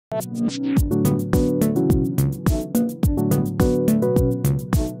How's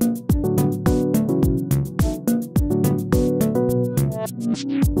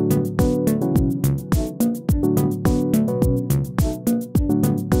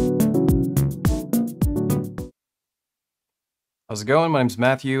it going? My name's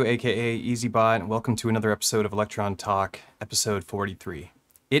Matthew, aka EZBOT, and welcome to another episode of Elektron Talk, episode 43.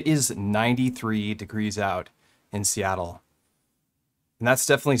 It is 93 degrees out in Seattle, and that's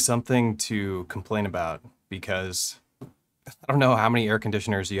definitely something to complain about because I don't know how many air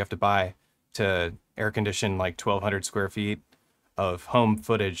conditioners you have to buy to air condition like 1,200 square feet of home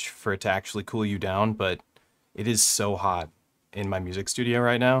footage for it to actually cool you down, but it is so hot in my music studio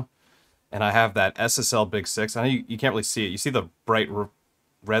right now. And I have that SSL Big 6. I know you can't really see it. You see the bright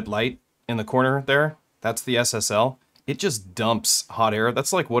red light in the corner there? That's the SSL. It just dumps hot air.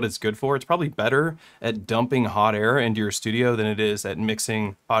 That's like what it's good for. It's probably better at dumping hot air into your studio than it is at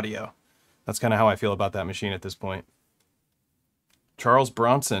mixing audio. That's kind of how I feel about that machine at this point. Charles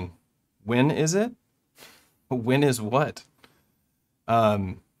Bronson. When is it? When is what?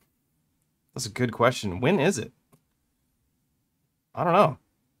 That's a good question. When is it? I don't know.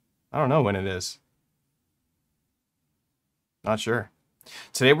 I don't know when it is. Not sure.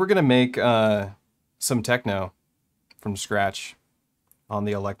 Today we're going to make some techno from scratch on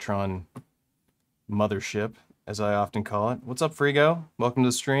the Elektron mothership, as I often call it. What's up, Frigo? Welcome to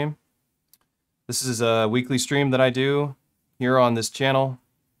the stream. This is a weekly stream that I do here on this channel.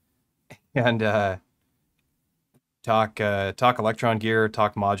 And talk Elektron gear,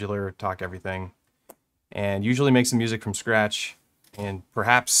 talk modular, talk everything. And usually make some music from scratch. And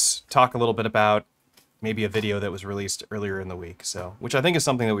perhaps talk a little bit about maybe a video that was released earlier in the week, which I think is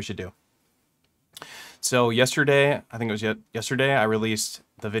something that we should do. So yesterday, I think it was yesterday, I released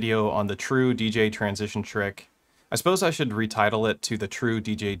the video on the true DJ transition trick. I suppose I should retitle it to the true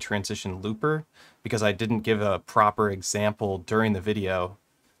DJ transition looper, because I didn't give a proper example during the video.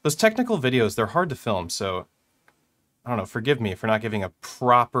 Those technical videos, they're hard to film, so I don't know, forgive me for not giving a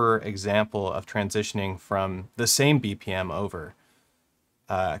proper example of transitioning from the same BPM over.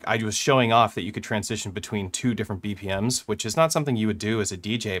 I was showing off that you could transition between two different BPMs, which is not something you would do as a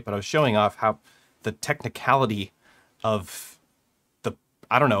DJ, but I was showing off how the technicality of the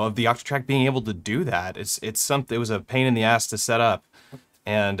Octatrack being able to do that. It was a pain in the ass to set up,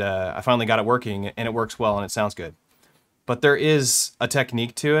 and I finally got it working, and it works well, and it sounds good. But there is a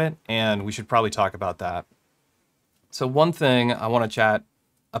technique to it, and we should probably talk about that. So one thing I want to chat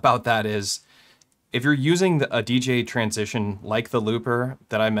about that is, if you're using a DJ transition like the looper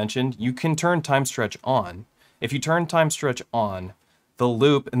that I mentioned, you can turn time stretch on. If you turn time stretch on, the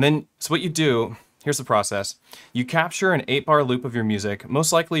loop, and then, so what you do, here's the process. You capture an 8-bar loop of your music.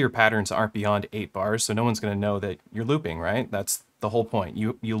 Most likely your patterns aren't beyond 8 bars, so no one's gonna know that you're looping, right? That's the whole point.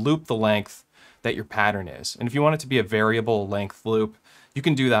 You loop the length that your pattern is. And if you want it to be a variable length loop, you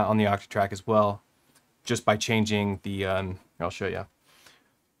can do that on the Octatrack as well, just by changing the, I'll show you,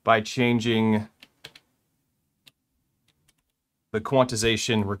 by changing the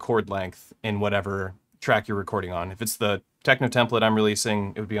quantization record length in whatever track you're recording on. If it's the techno template I'm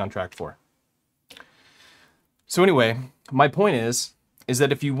releasing, it would be on track 4. So anyway, my point is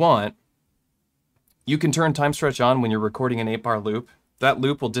that if you want, you can turn time stretch on when you're recording an 8-bar loop. That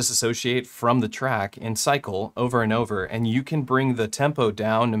loop will disassociate from the track and cycle over and over, and you can bring the tempo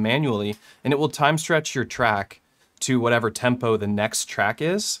down manually, and it will time stretch your track to whatever tempo the next track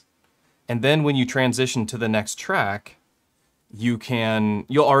is. And then when you transition to the next track, you'll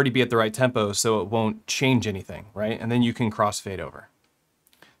already be at the right tempo, so it won't change anything, right? And then you can crossfade over.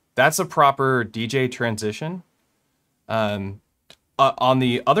 That's a proper DJ transition. On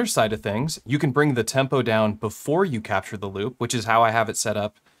the other side of things, you can bring the tempo down before you capture the loop, which is how I have it set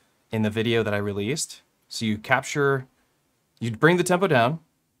up in the video that I released. So you bring the tempo down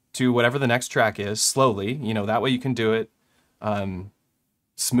to whatever the next track is slowly, that way you can do it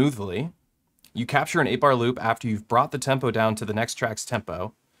smoothly. You capture an 8-bar loop after you've brought the tempo down to the next track's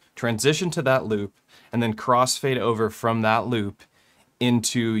tempo, transition to that loop, and then crossfade over from that loop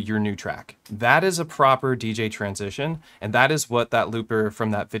into your new track. That is a proper DJ transition, and that is what that looper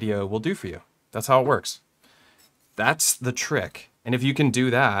from that video will do for you. That's how it works. That's the trick. And if you can do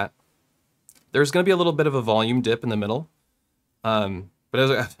that, there's going to be a little bit of a volume dip in the middle. But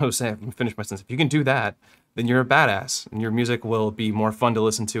as I was saying, let me finish my sentence. If you can do that, then you're a badass, and your music will be more fun to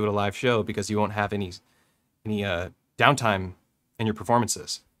listen to at a live show because you won't have any downtime in your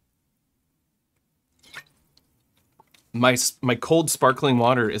performances. My cold sparkling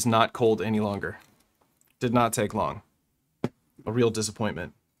water is not cold any longer. Did not take long. A real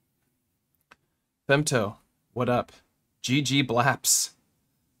disappointment. Femto, what up? GG Blaps.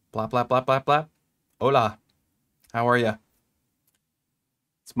 Blap, blap, blap, blap, blap. Hola. How are ya?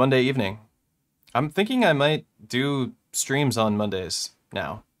 It's Monday evening. I'm thinking I might do streams on Mondays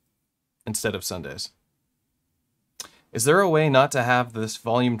now, instead of Sundays. Is there a way not to have this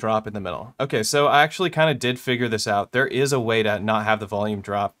volume drop in the middle? Okay, so I actually kind of did figure this out. There is a way to not have the volume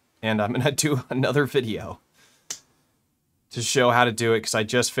drop, and I'm gonna do another video to show how to do it, because I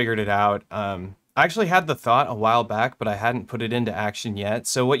just figured it out. I actually had the thought a while back, but I hadn't put it into action yet.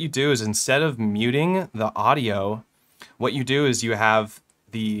 So what you do is, instead of muting the audio, what you do is you have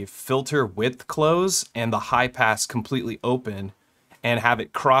the filter width close and the high pass completely open, and have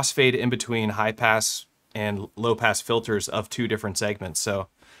it crossfade in between high pass and low pass filters of two different segments. So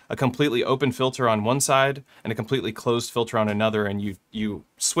a completely open filter on one side and a completely closed filter on another, and you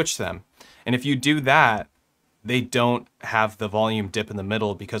switch them. And if you do that, they don't have the volume dip in the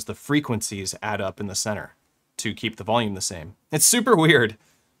middle, because the frequencies add up in the center to keep the volume the same. It's super weird,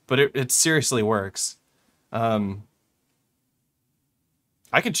 but it seriously works. I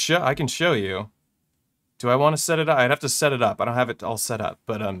can show you. Do I want to set it up? I'd have to set it up. I don't have it all set up,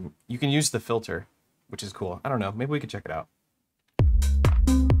 but you can use the filter, which is cool. I don't know. Maybe we could check it out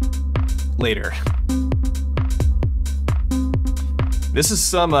later. This is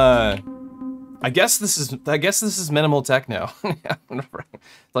some I guess this is minimal techno.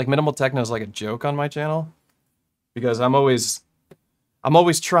 Like, minimal techno is like a joke on my channel, because I'm always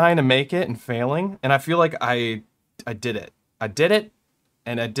trying to make it and failing, and I feel like I did it. I did it,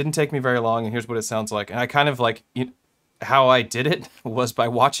 and it didn't take me very long, and here's what it sounds like. And I kind of like, how I did it was by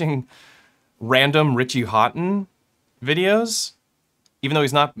watching random Richie Houghton videos, even though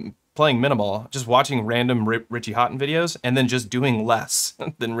he's not playing minimal, just watching random Richie Houghton videos, and then just doing less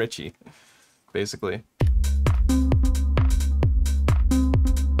than Richie, basically.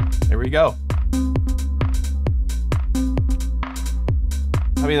 Here we go.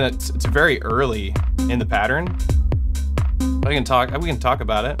 I mean, it's very early in the pattern. We can talk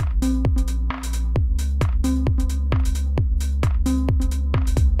about it.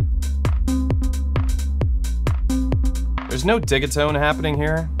 There's no Digitone happening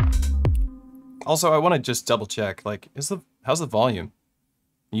here. Also, I want to just double check, like, how's the volume?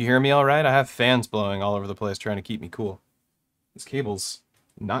 You hear me all right? I have fans blowing all over the place trying to keep me cool. This cable's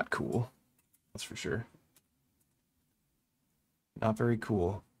not cool, that's for sure. Not very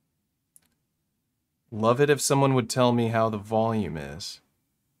cool. Love it if someone would tell me how the volume is.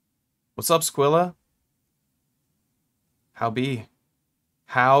 What's up, Squilla? How be?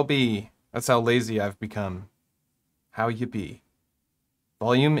 How be? That's how lazy I've become. How you be?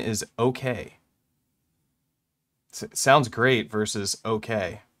 Volume is okay. It sounds great versus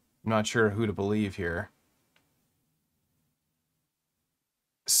okay. I'm not sure who to believe here.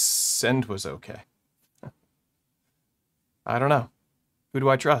 Send was okay. I don't know. Who do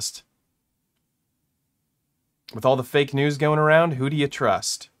I trust? With all the fake news going around, who do you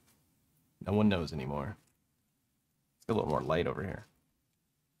trust? No one knows anymore. Let's get a little more light over here.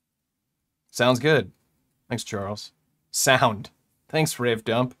 Sounds good. Thanks, Charles. Sound. Thanks, Rave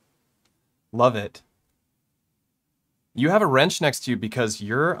Dump. Love it. You have a wrench next to you because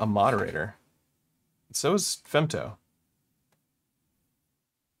you're a moderator. So is Femto.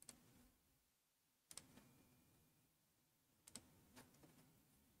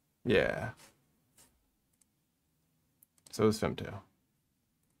 Yeah. So is Femto.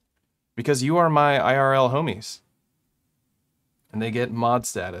 Because you are my IRL homies. And they get mod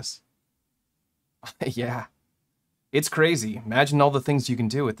status. Yeah. It's crazy. Imagine all the things you can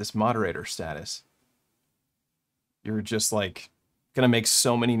do with this moderator status. You're just like gonna make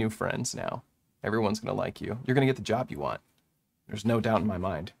so many new friends now. Everyone's gonna like you. You're gonna get the job you want. There's no doubt in my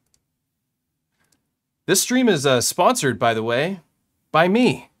mind. This stream is sponsored, by the way, by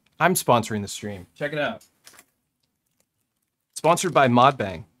me. I'm sponsoring the stream. Check it out. Sponsored by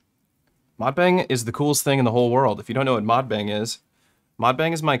Modbang. Modbang is the coolest thing in the whole world. If you don't know what Modbang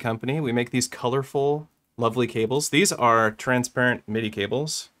is my company. We make these colorful, lovely cables. These are transparent MIDI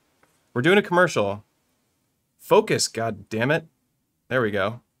cables. We're doing a commercial. Focus, god damn it. There we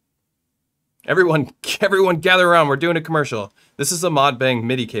go. Everyone gather around. We're doing a commercial. This is a Modbang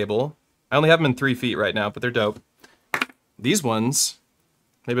MIDI cable. I only have them in 3 feet right now, but they're dope. These ones,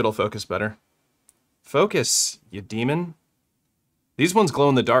 maybe it'll focus better. Focus, you demon. These ones glow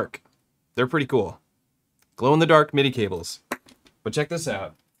in the dark. They're pretty cool. Glow in the dark MIDI cables. But check this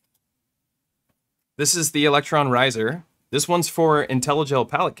out. This is the Elektron riser. This one's for IntelliGel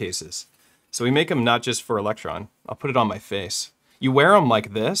palette cases. So we make them not just for Elektron. I'll put it on my face. You wear them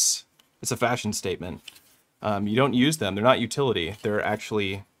like this. It's a fashion statement. You don't use them. They're not utility. They're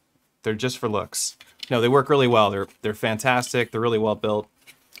just for looks. No, they work really well. They're fantastic. They're really well built.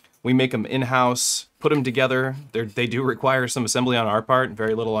 We make them in-house, put them together. They do require some assembly on our part,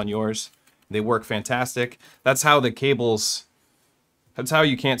 very little on yours. They work fantastic. That's how the cables, that's how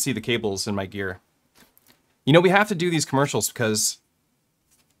you can't see the cables in my gear. You know, we have to do these commercials because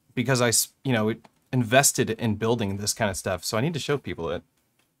I, you know, invested in building this kind of stuff. So I need to show people it.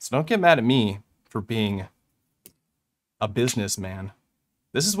 So don't get mad at me for being a businessman.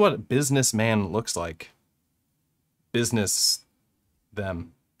 This is what a businessman looks like. Business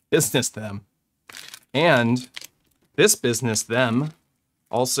them. And this business them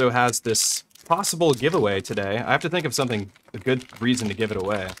also has this possible giveaway today. I have to think of something, a good reason to give it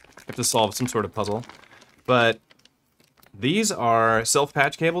away. I have to solve some sort of puzzle. But these are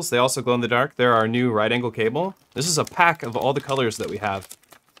self-patch cables. They also glow in the dark. They're our new right angle cable. This is a pack of all the colors that we have.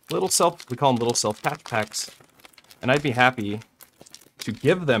 We call them little self-patch packs. And I'd be happy to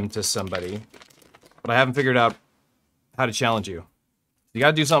give them to somebody, but I haven't figured out how to challenge you. You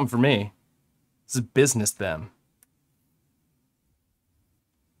gotta do something for me. This is business them.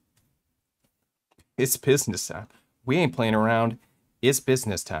 It's business time. We ain't playing around. It's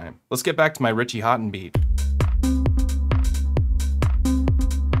business time. Let's get back to my Richie Houghton beat.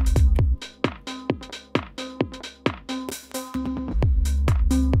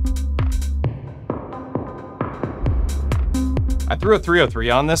 I threw a 303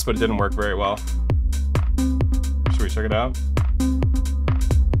 on this, but it didn't work very well. Should we check it out?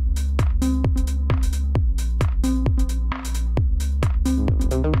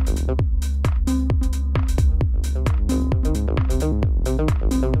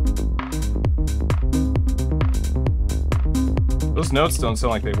 Those notes don't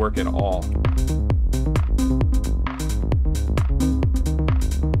sound like they work at all.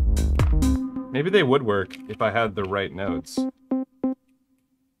 Maybe they would work if I had the right notes.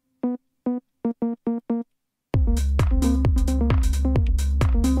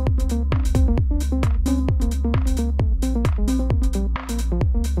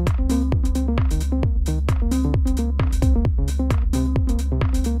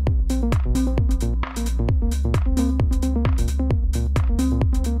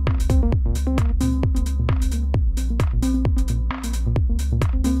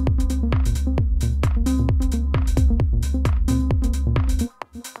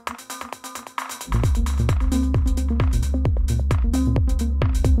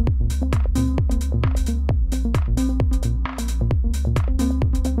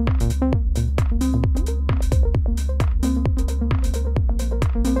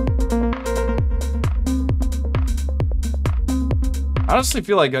 I honestly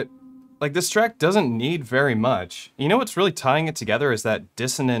feel like this track doesn't need very much. You know what's really tying it together is that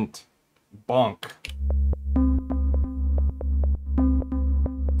dissonant bonk.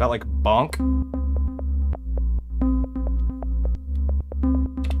 That like bonk.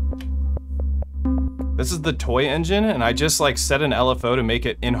 This is the toy engine, and I just like set an LFO to make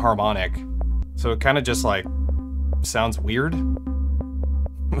it inharmonic. So it kind of just like sounds weird,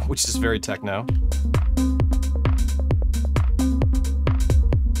 which is very techno.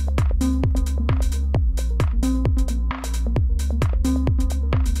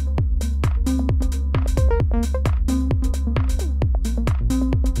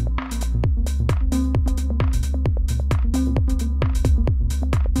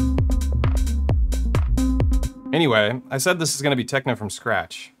 Anyway, I said this is going to be techno from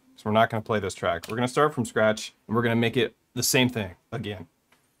scratch, so we're not going to play this track. We're going to start from scratch, and we're going to make it the same thing again.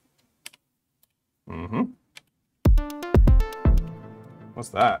 What's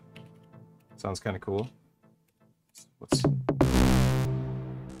that? Sounds kind of cool. What's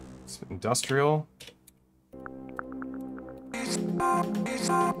industrial?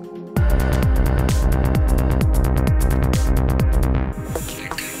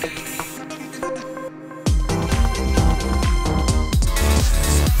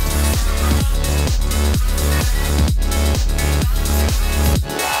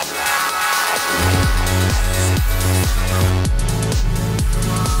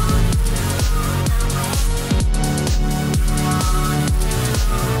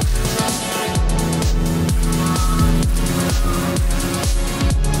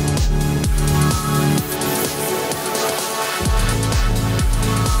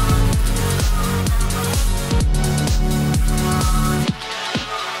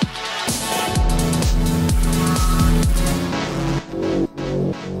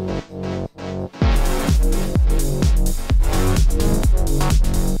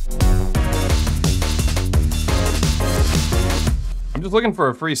 I'm just looking for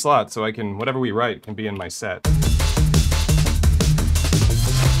a free slot so I can, whatever we write can be in my set.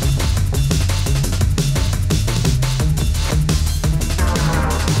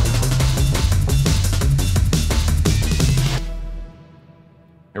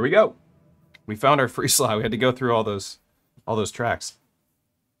 There we go. We found our free slot. We had to go through all those tracks.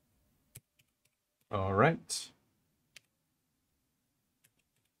 All right.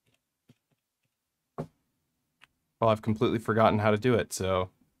 Well, I've completely forgotten how to do it,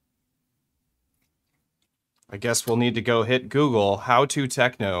 so I guess we'll need to go hit Google, how to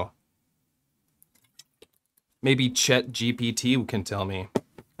techno. Maybe ChatGPT can tell me.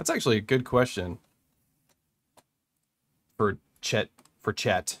 That's actually a good question. For Chet.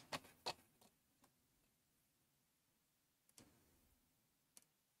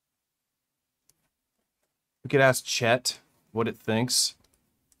 We could ask Chet what it thinks.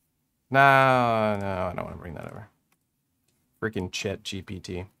 No, I don't want to bring that over. Freaking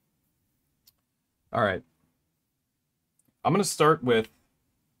ChatGPT. All right. I'm going to start with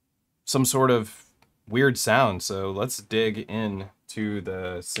some sort of weird sound. So let's dig into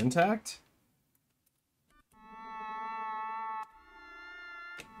the Syntakt.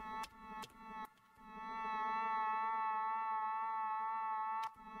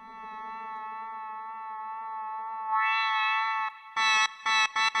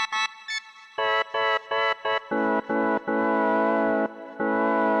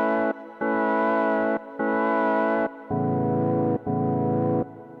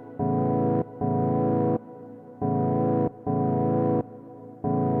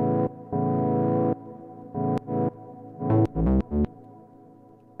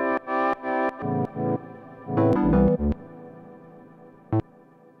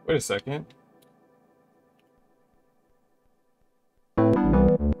 Wait a second.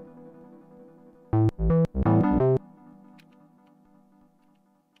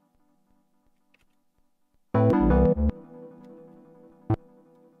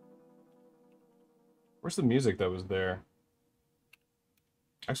 Where's the music that was there?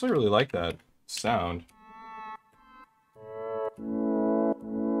 I actually really like that sound.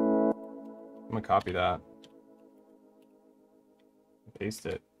 I'm gonna copy that. Paste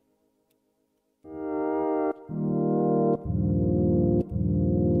it.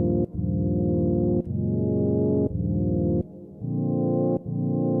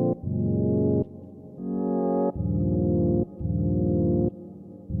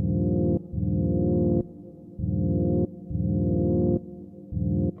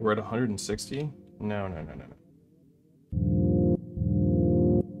 We're at 160? No.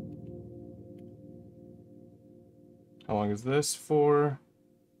 How long is this for?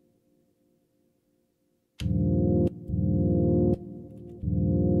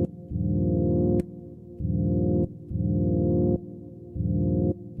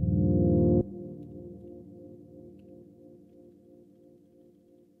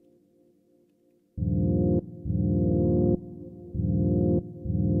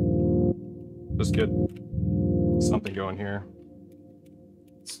 Just get something going here.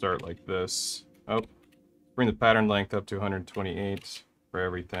 Start like this. Oh, bring the pattern length up to 128 for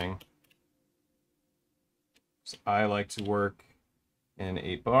everything. So I like to work in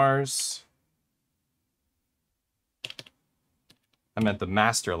 8 bars. I meant the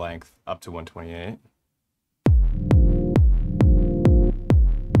master length up to 128.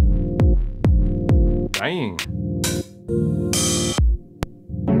 Dang.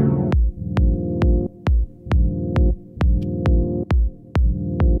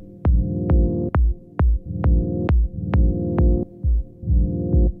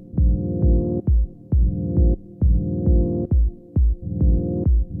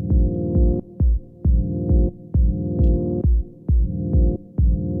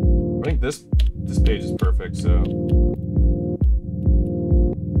 This page is perfect, so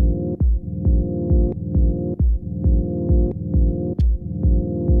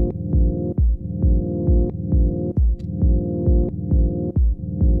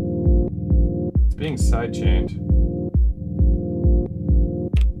it's being sidechained.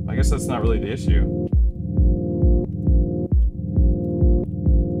 I guess that's not really the issue.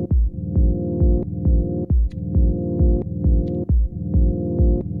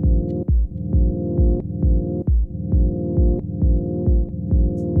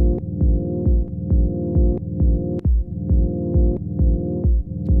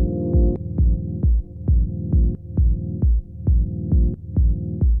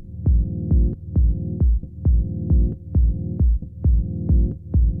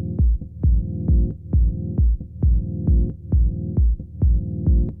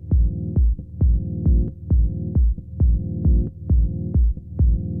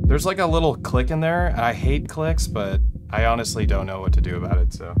 There's like a little click in there. I hate clicks, but I honestly don't know what to do about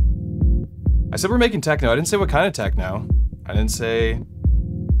it, so. I said we're making techno. I didn't say what kind of techno. I didn't say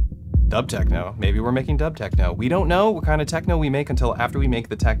Dub techno. Maybe we're making dub techno. We don't know what kind of techno we make until after we make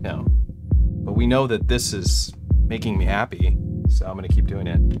the techno. But we know that this is making me happy, so I'm gonna keep doing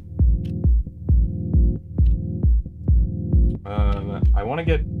it. I want to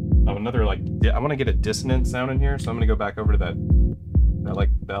get another I want to get a dissonant sound in here, so I'm gonna go back over to that like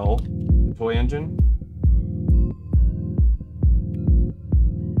bell toy engine.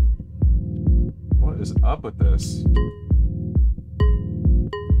 What is up with this?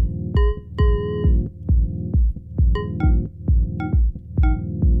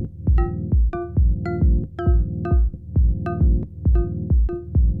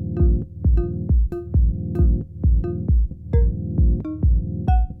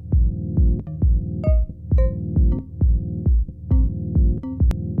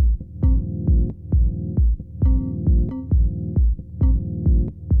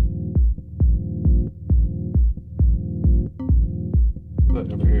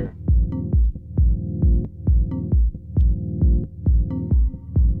 Over here.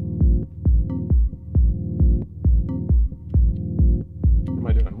 What am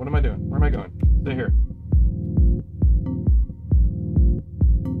I doing? What am I doing? Where am I going? Stay here.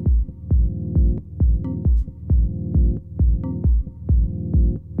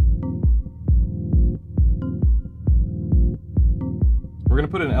 We're gonna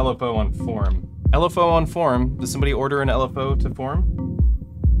put an LFO on form. LFO on form. Does somebody order an LFO to form?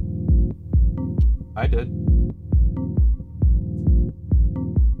 I did.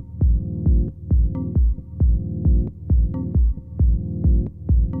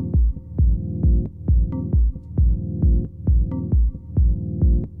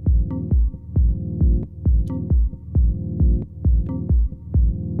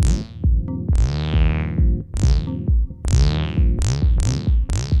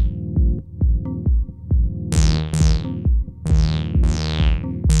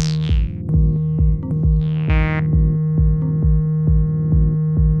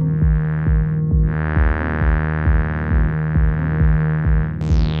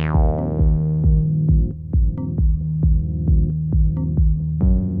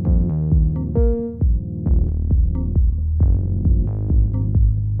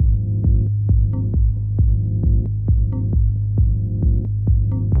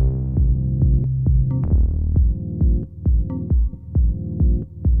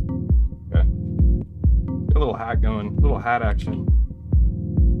 Going, little hat action.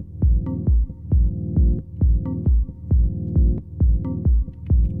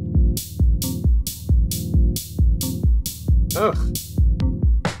 Ugh.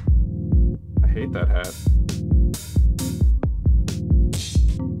 I hate that hat.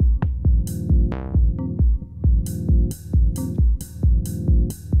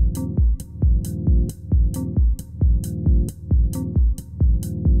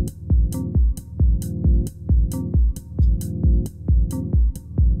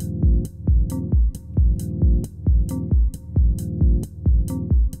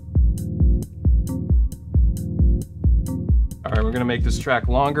 We're gonna make this track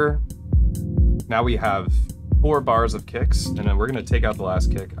longer. Now we have 4 bars of kicks, and then we're gonna take out the last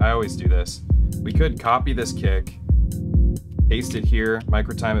kick. I always do this. We could copy this kick, paste it here,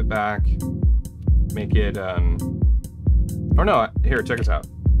 micro time it back, make it, oh no, here, check this out.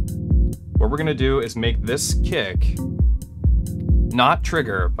 What we're gonna do is make this kick not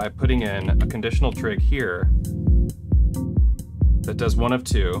trigger by putting in a conditional trig here that does 1 of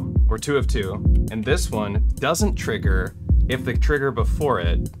 2, or 2 of 2, and this one doesn't trigger if the trigger before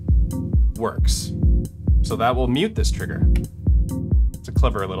it works. So that will mute this trigger. It's a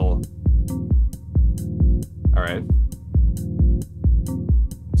clever little... All right.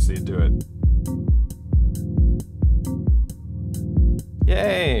 Let's see it do it.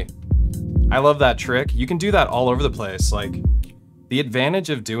 Yay! I love that trick. You can do that all over the place. Like, the advantage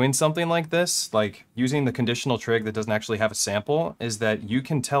of doing something like this, like using the conditional trig that doesn't actually have a sample, is that you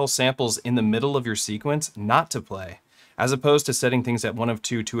can tell samples in the middle of your sequence not to play. As opposed to setting things at 1 of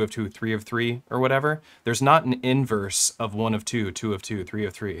 2, 2 of 2, 3 of 3, or whatever, there's not an inverse of 1 of 2, 2 of 2, 3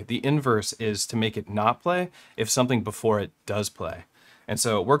 of 3. The inverse is to make it not play if something before it does play. And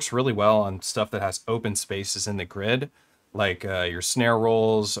so it works really well on stuff that has open spaces in the grid, like your snare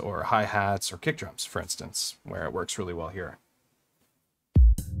rolls or hi-hats or kick drums, for instance, where it works really well here.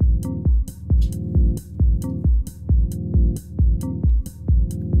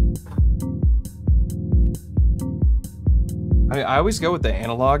 I always go with the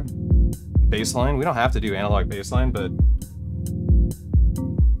analog bass line. We don't have to do analog bass line, but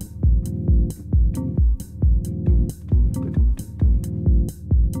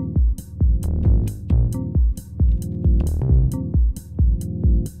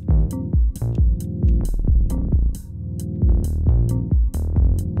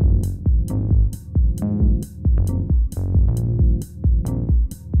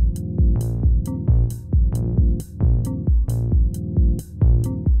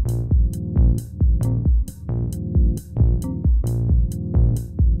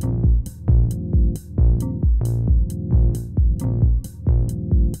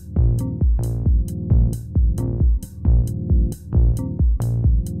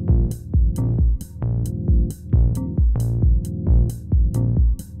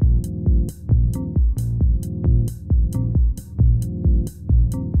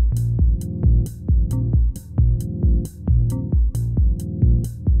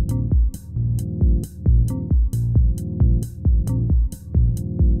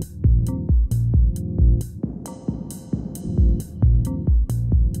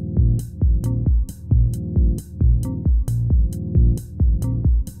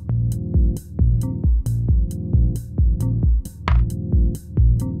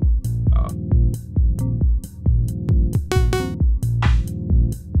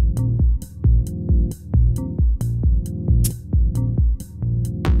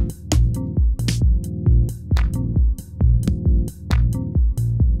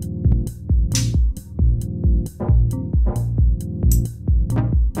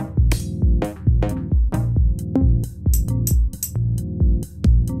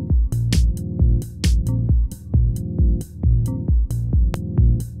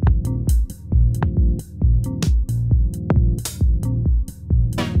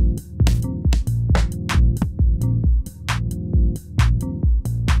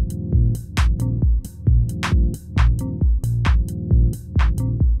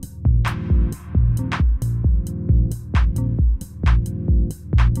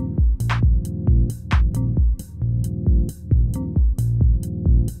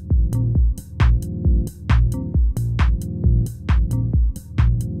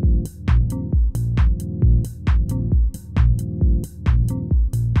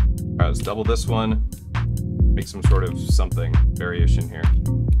Let's double this one. Make some sort of something variation here.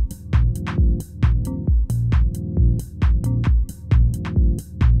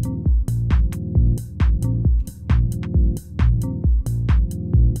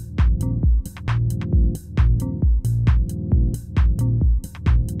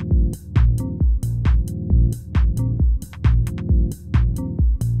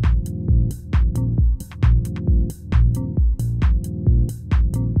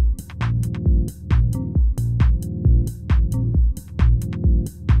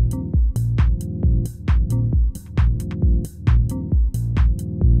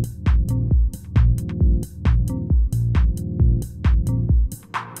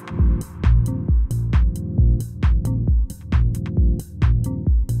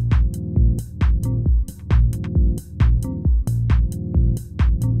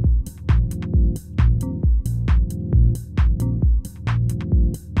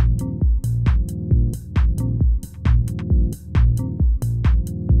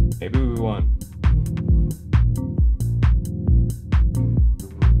 Maybe we won.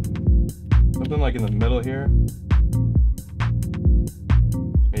 Something like in the middle here.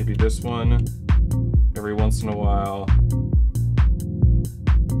 Maybe this one, every once in a while,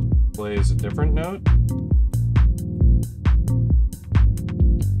 plays a different note.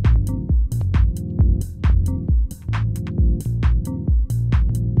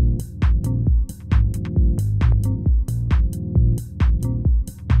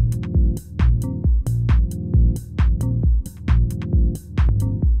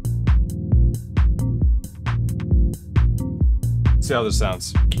 See how this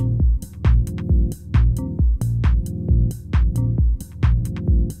sounds.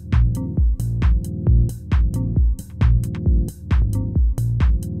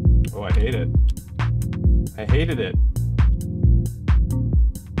 Oh, I hate it. I hated it.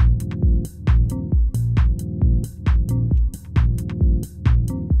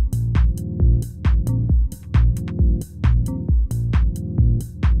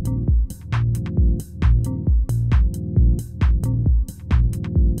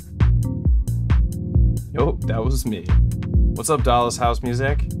 Oh, that was me. What's up, Dallas House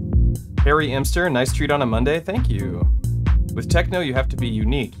Music? Harry Imster, nice treat on a Monday, thank you. With techno, you have to be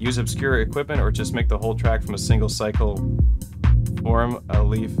unique. Use obscure equipment or just make the whole track from a single cycle. Form a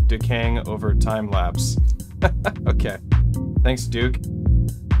leaf decaying over time lapse. Okay. Thanks, Duke.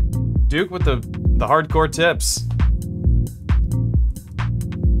 Duke with the hardcore tips.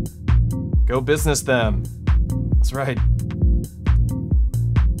 Go business them. That's right.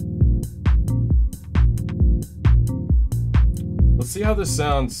 Let's see how this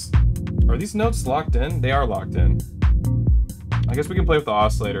sounds. Are these notes locked in? They are locked in. I guess we can play with the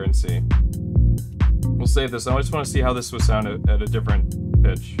oscillator and see. We'll save this. I just want to see how this would sound at a different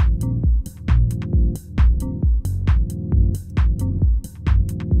pitch.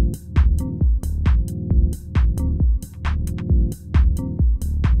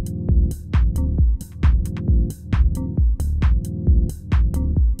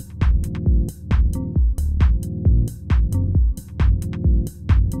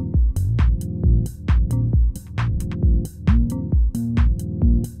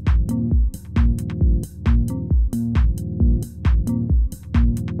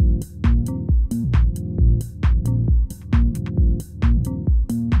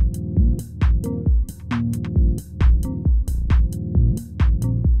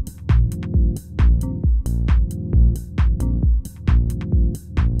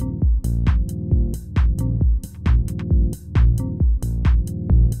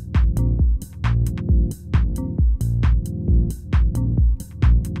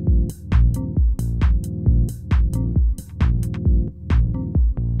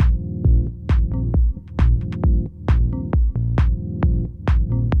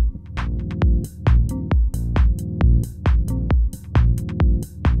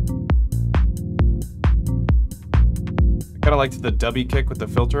 Kinda liked the dubby kick with the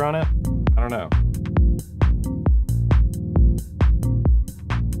filter on it. I don't know.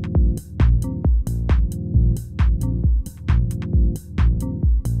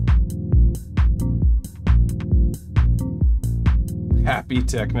 Happy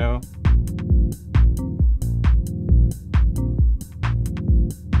techno.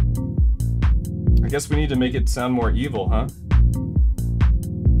 I guess we need to make it sound more evil, huh?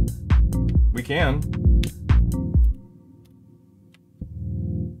 We can.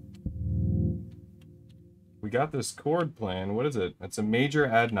 We got this chord playing. What is it? It's a major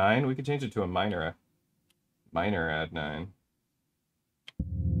add 9. We could change it to a minor add 9.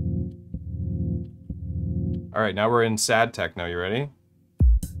 All right, now we're in sad techno. You ready?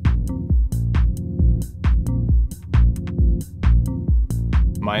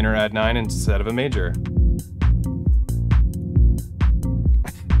 Minor add 9 instead of a major.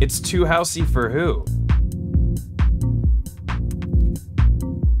 It's too housey for who?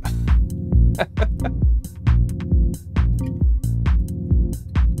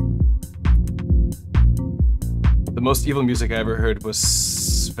 The most evil music I ever heard was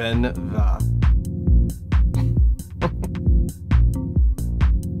Sven Va.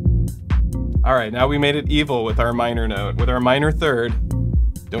 Alright, now we made it evil with our minor note, with our minor third.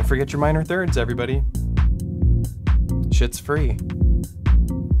 Don't forget your minor thirds, everybody. Shit's free.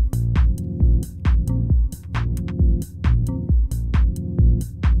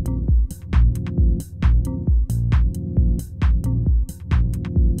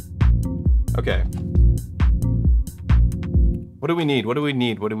 Okay. What do we need? What do we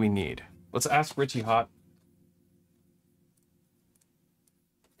need? What do we need? Let's ask Richie Hot.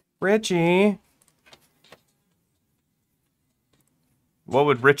 Richie. What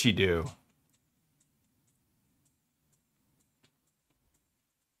would Richie do?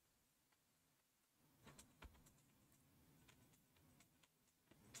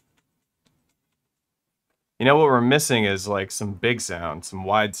 You know what we're missing is like some big sounds, some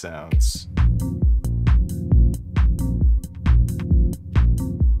wide sounds.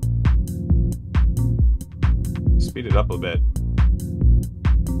 Speed it up a bit.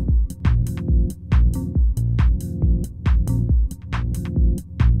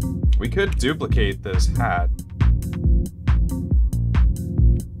 We could duplicate this hat.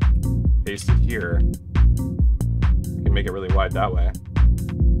 Paste it here. We can make it really wide that way.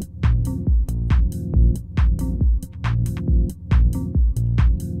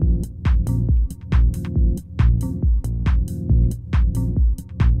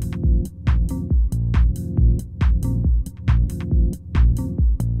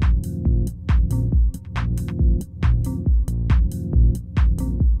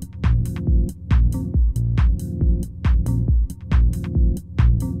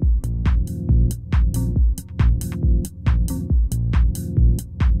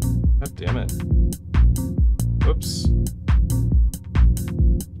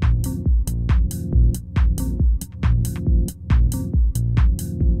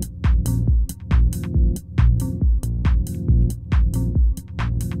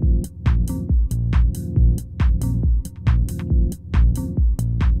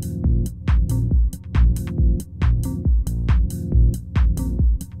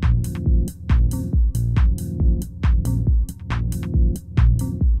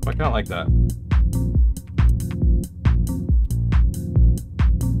 I don't like that.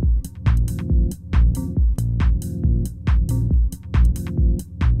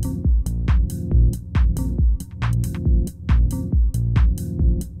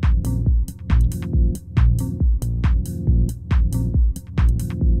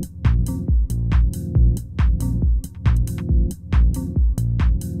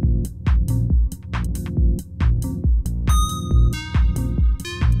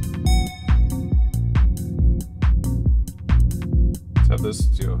 This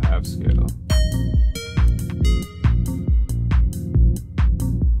to half scale.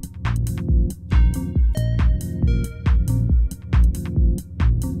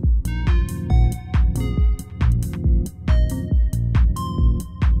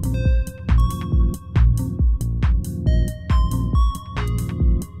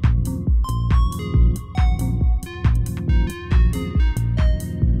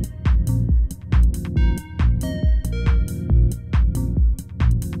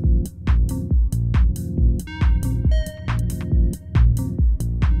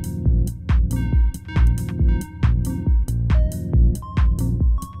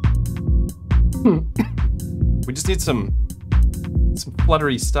 We just need some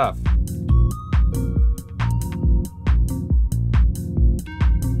fluttery stuff.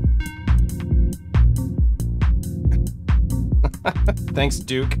 Thanks,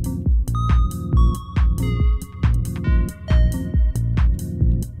 Duke.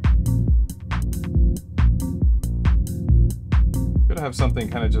 Could have something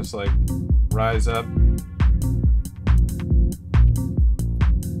kind of just like rise up.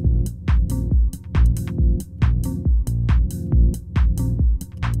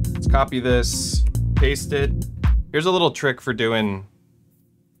 Copy this, paste it. Here's a little trick for doing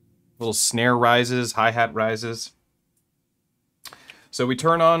little snare rises, hi-hat rises. So we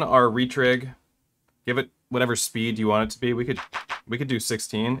turn on our retrig, give it whatever speed you want it to be. We could do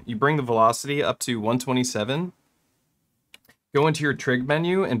 16. You bring the velocity up to 127. Go into your trig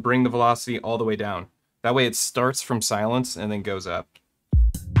menu and bring the velocity all the way down. That way it starts from silence and then goes up.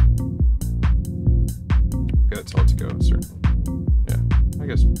 Gotta tell it to go certainly. Yeah, I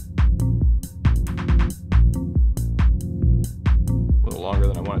guess a little longer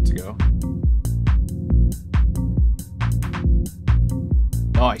than I want it to go.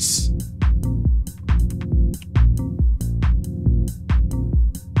 Nice.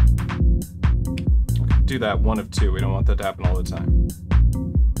 Do that one of two. We don't want that to happen all the time.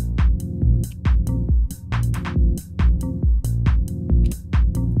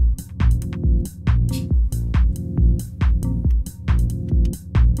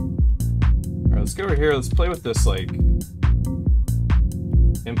 All right, let's go over here. Let's play with this like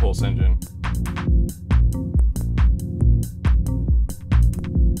impulse engine.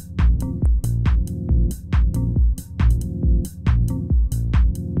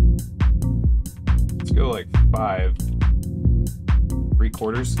 Go like 5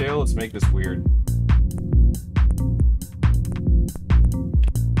 3/4 scale. Let's make this weird.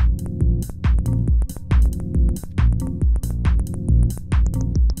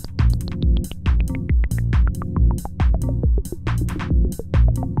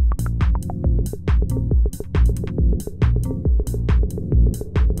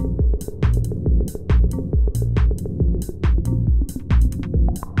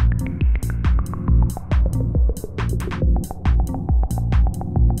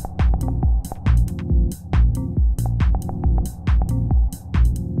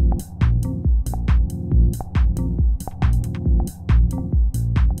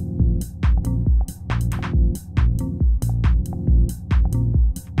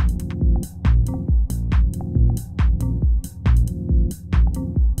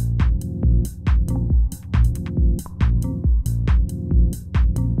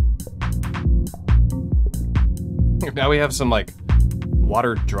 Now we have some like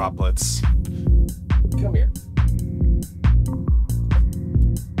water droplets. Come here.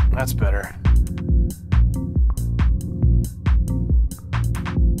 That's better.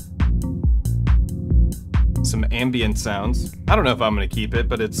 Some ambient sounds. I don't know if I'm gonna keep it,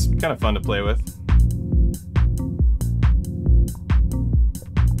 but it's kind of fun to play with.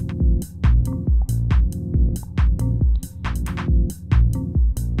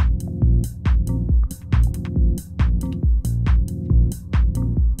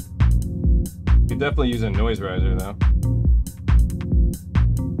 Definitely use a noise riser though.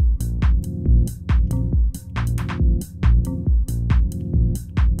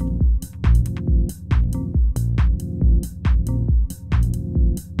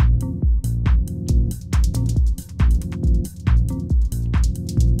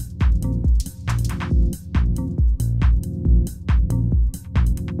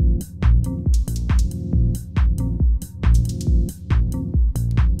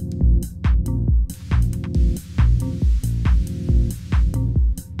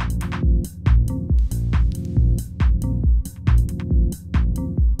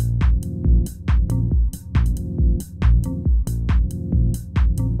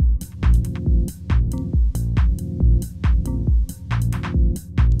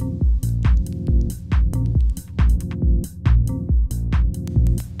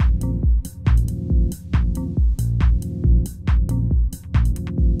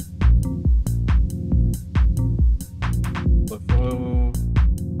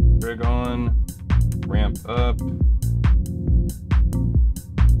 Trig on, ramp up.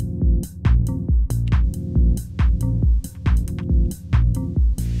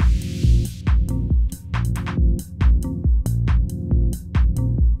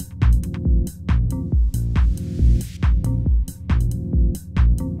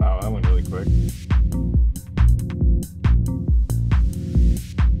 Wow, that went really quick.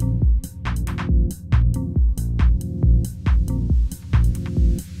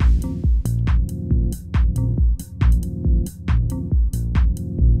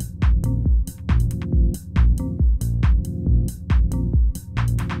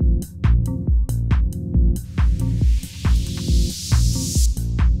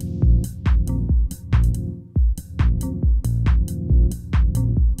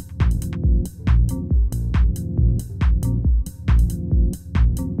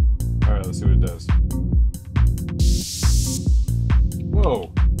 Let's see what it does.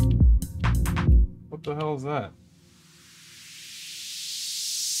 Whoa! What the hell is that?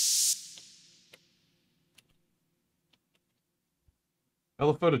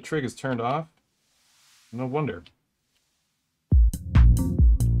 Telephoto trig is turned off? No wonder.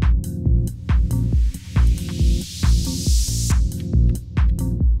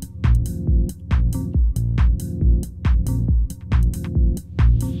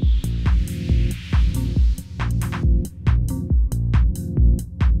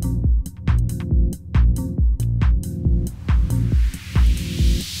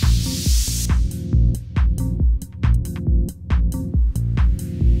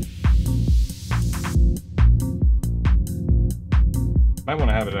 Might want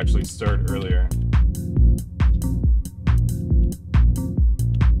to have it actually start earlier.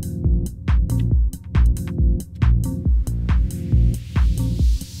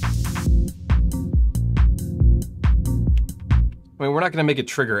 I mean, we're not going to make it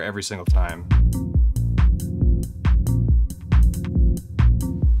trigger every single time.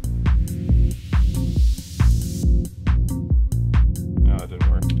 No, it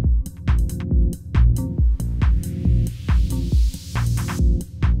didn't work.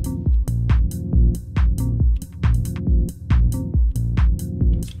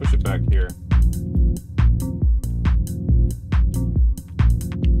 Let's push it back here.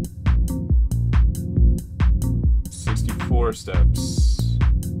 Steps.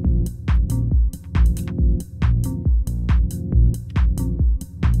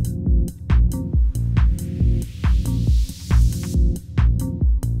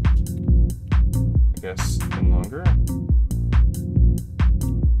 I guess 10 longer.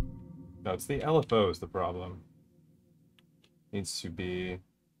 No, it's the LFO is the problem. Needs to be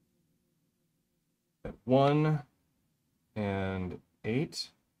at 1 and 8,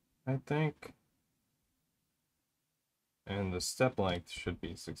 I think. And the step length should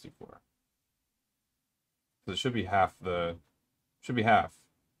be 64. So it should be half the, should be half.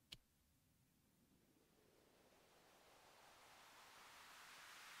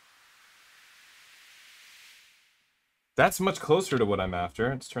 That's much closer to what I'm after.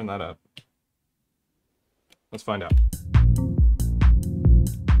 Let's turn that up. Let's find out.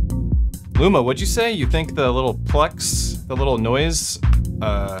 Luma, what'd you say? You think the little plex, the little noise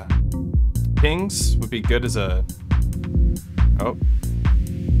pings would be good as a... Oh.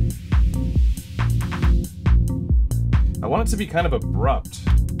 I want it to be kind of abrupt.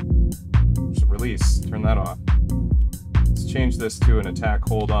 Just release, turn that off. Let's change this to an attack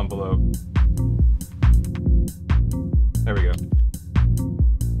hold envelope. There we go.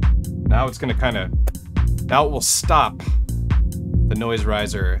 Now it's gonna kind of, now it will stop the noise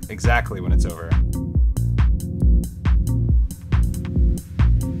riser exactly when it's over.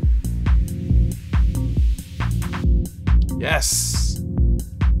 Yes!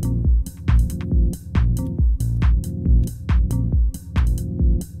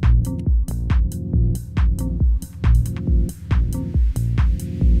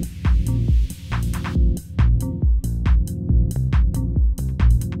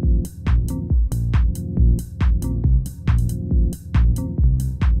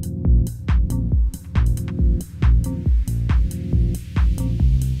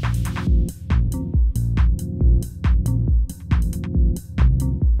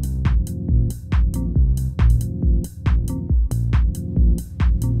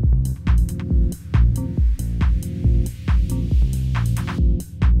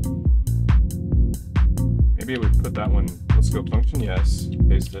 Maybe we put that one, let's go function, yes,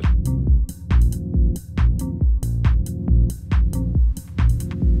 paste it.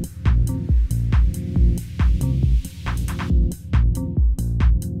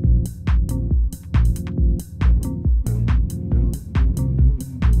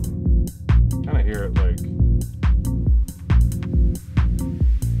 Kind of hear it like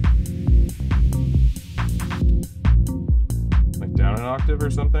down an octave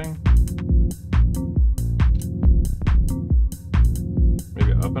or something.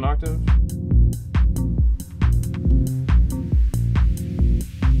 Maybe up an octave?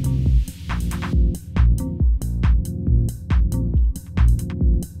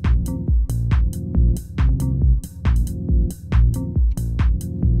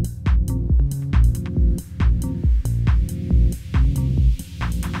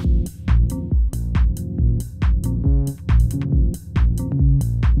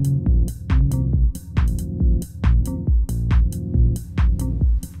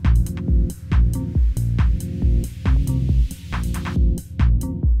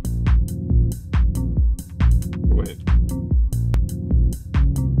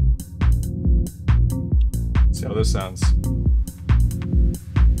 See how this sounds.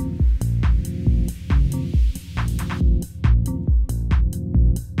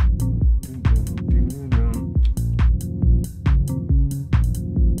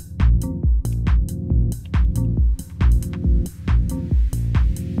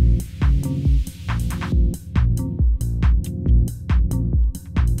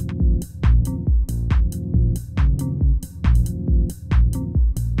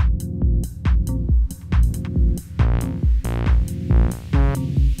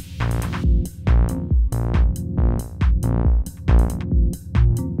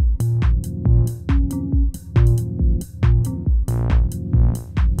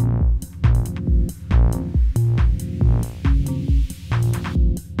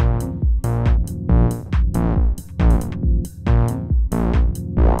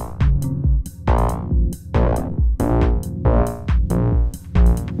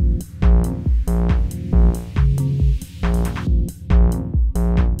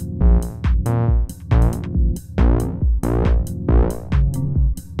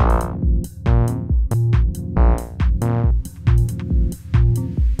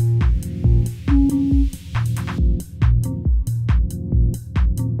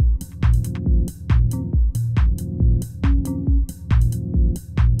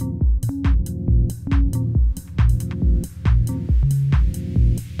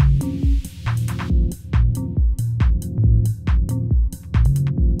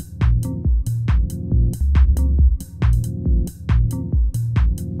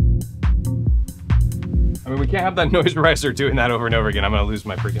 mean, we can't have that noise riser doing that over and over again. I'm gonna lose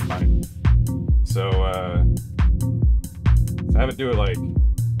my freaking mind. So, let's have it do it like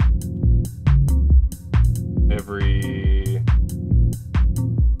every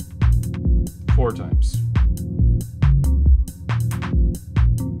 4 times.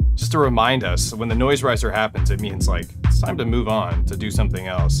 Just to remind us, when the noise riser happens, it means like, it's time to move on, to do something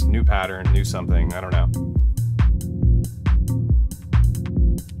else. New pattern, new something, I don't know.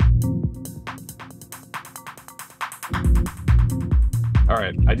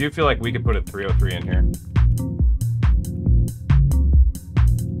 Alright, I do feel like we could put a 303 in here.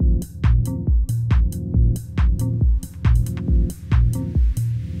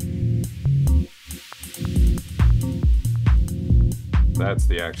 That's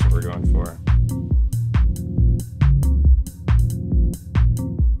the action we're going for.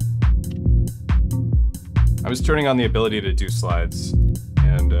 I was turning on the ability to do slides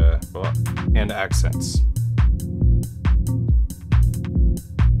and well, and accents.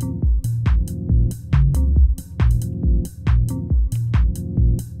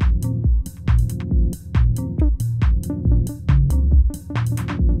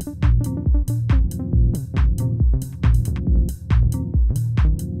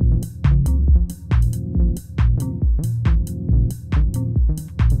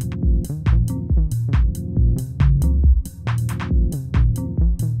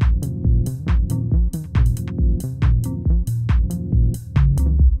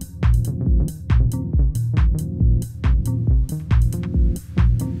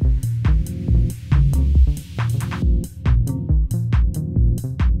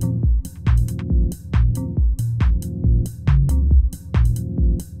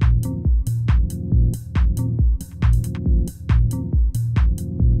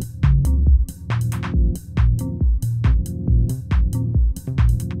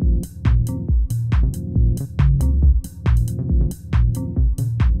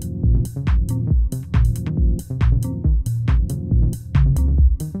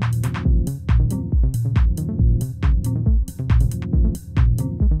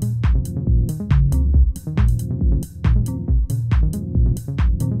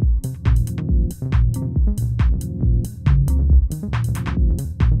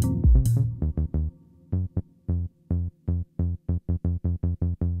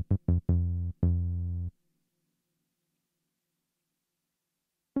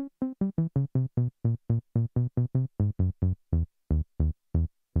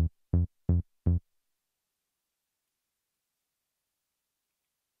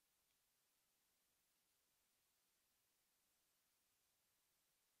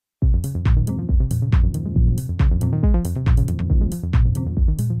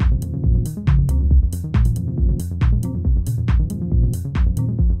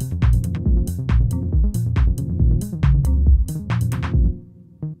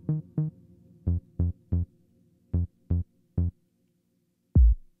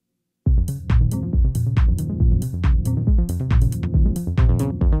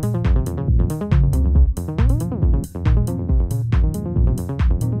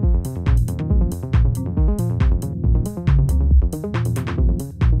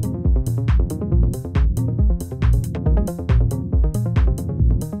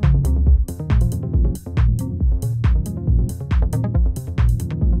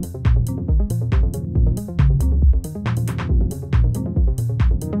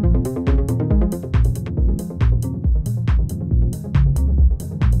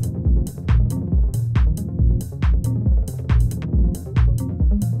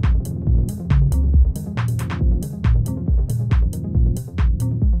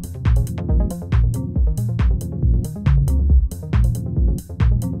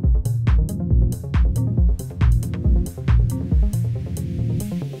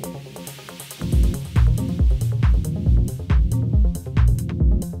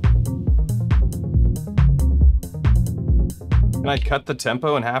 Can I cut the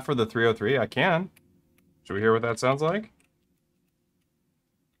tempo in half for the 303? I can. Should we hear what that sounds like?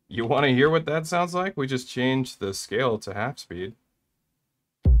 You want to hear what that sounds like? We just changed the scale to half speed.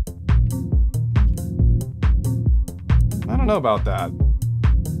 I don't know about that.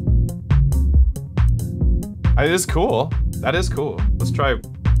 It is cool. That is cool. Let's try.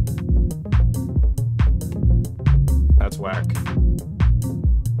 That's whack.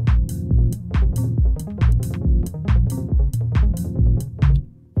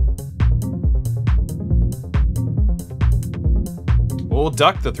 We'll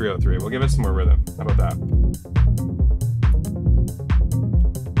duck the 303. We'll give it some more rhythm. How about that?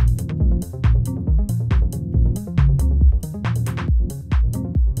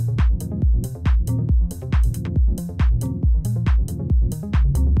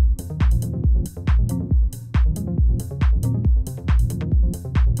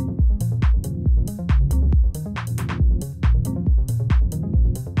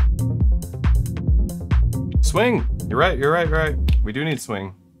 Swing! You're right, you're right, you're right. We do need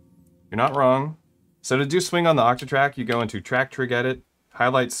swing. You're not wrong. So to do swing on the Octatrack, you go into Track Trig Edit,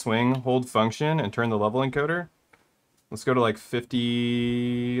 highlight swing, hold function, and turn the level encoder. Let's go to like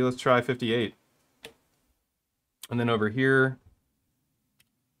 50, let's try 58. And then over here,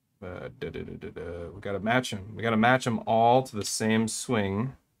 we gotta match them. We gotta match them all to the same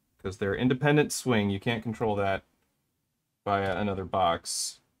swing, because they're independent swing. You can't control that via another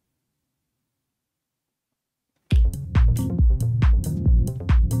box.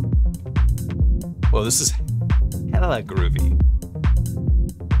 Whoa, this is hella groovy.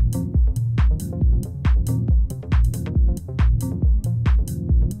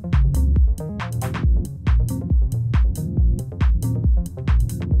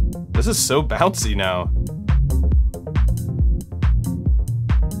 This is so bouncy now.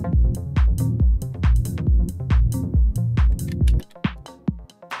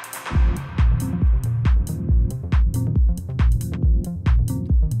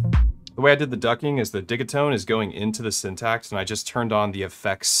 The way I did the ducking is the Digitone is going into the Syntakt, and I just turned on the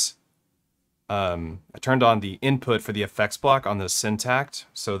effects. I turned on the input for the effects block on the Syntakt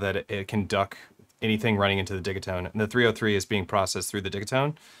so that it can duck anything running into the Digitone. And the 303 is being processed through the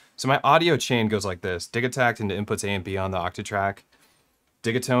Digitone. So my audio chain goes like this. Digitakt into inputs A and B on the Octatrack.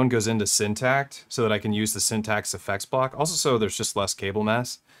 Digitone goes into Syntakt so that I can use the Syntakt's effects block. Also, so there's just less cable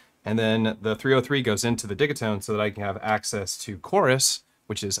mess. And then the 303 goes into the Digitone so that I can have access to chorus,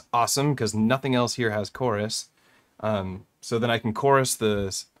 which is awesome because nothing else here has chorus. So then I can chorus the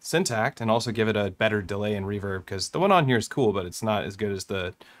Syntakt and also give it a better delay and reverb, because the one on here is cool, but it's not as good as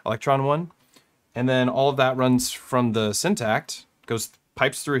the Elektron one. And then all of that runs from the Syntakt,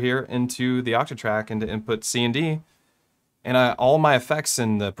 pipes through here into the Octatrack, into input C and D. And all my effects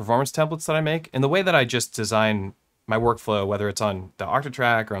and the performance templates that I make, and the way that I just design my workflow, whether it's on the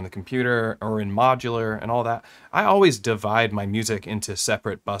Octatrack or on the computer or in modular and all that, I always divide my music into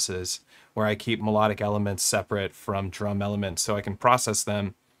separate buses where I keep melodic elements separate from drum elements so I can process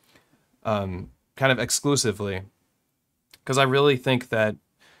them kind of exclusively. Because I really think that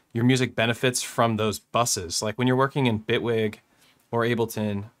your music benefits from those buses. Like when you're working in Bitwig or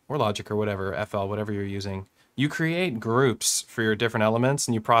Ableton or Logic or whatever, FL, whatever you're using, you create groups for your different elements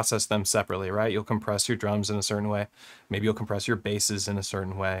and you process them separately, right? You'll compress your drums in a certain way. Maybe you'll compress your basses in a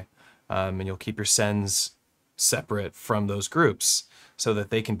certain way. And you'll keep your sends separate from those groups so that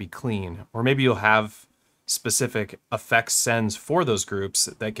they can be clean. Or maybe you'll have specific effects sends for those groups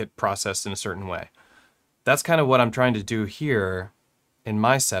that get processed in a certain way. That's kind of what I'm trying to do here in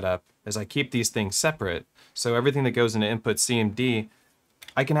my setup, is I keep these things separate. So everything that goes into input C and D,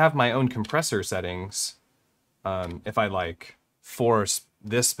 I can have my own compressor settings. If I like force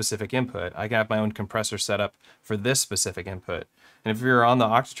this specific input, I can have my own compressor setup for this specific input. And if you're on the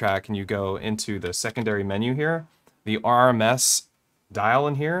Octatrack and you go into the secondary menu here, the RMS dial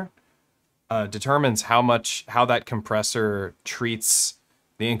in here determines how that compressor treats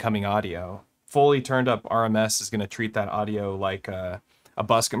the incoming audio. Fully turned up RMS is going to treat that audio like a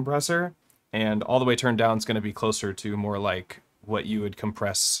bus compressor, and all the way turned down is going to be closer to more like what you would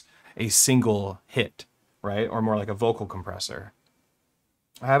compress a single hit, right? Or more like a vocal compressor.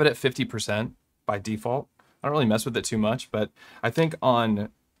 I have it at 50% by default. I don't really mess with it too much, but I think on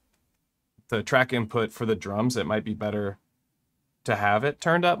the track input for the drums, it might be better to have it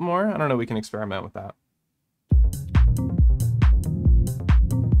turned up more. I don't know, we can experiment with that.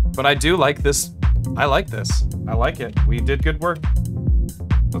 But I do like this. I like this. I like it. We did good work.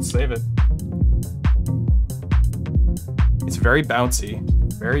 Let's save it. It's very bouncy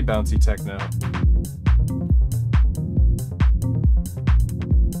techno.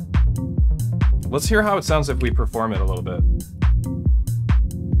 Let's hear how it sounds if we perform it a little bit.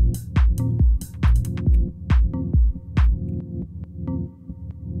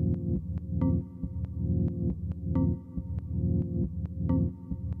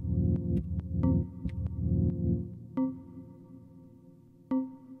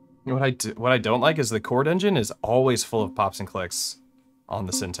 What I don't like is the chord engine is always full of pops and clicks on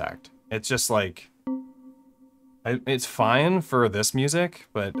the Syntakt. It's just like, it's fine for this music,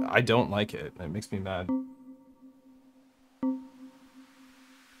 but I don't like it. It makes me mad.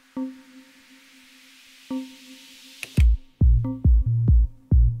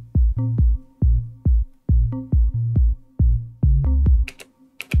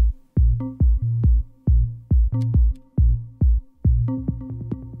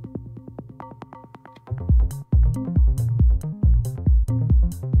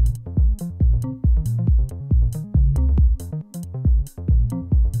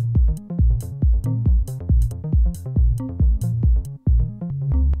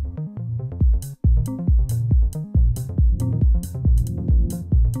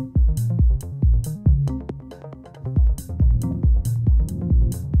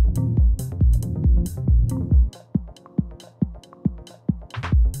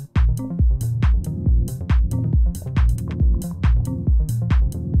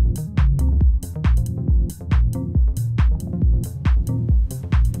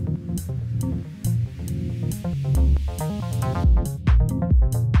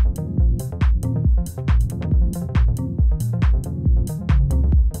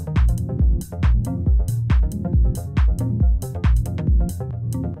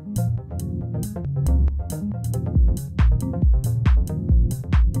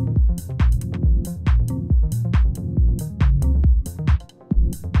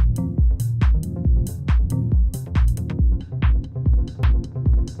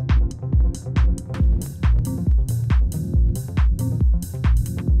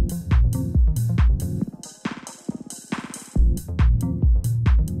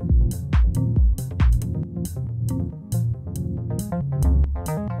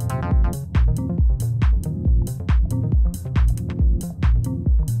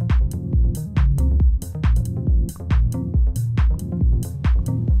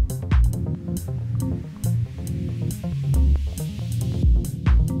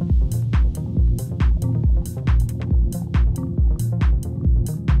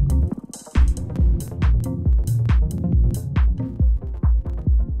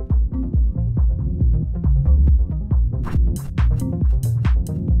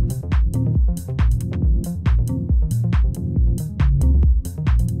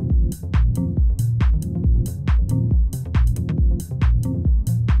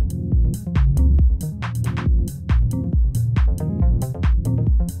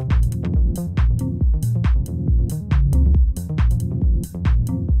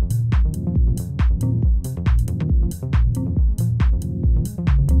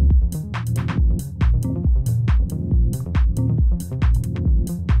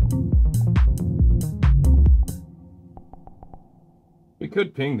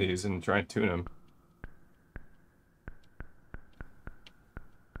 Could ping these and try and tune them.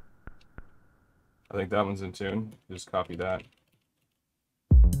 I think that one's in tune. Just copy that.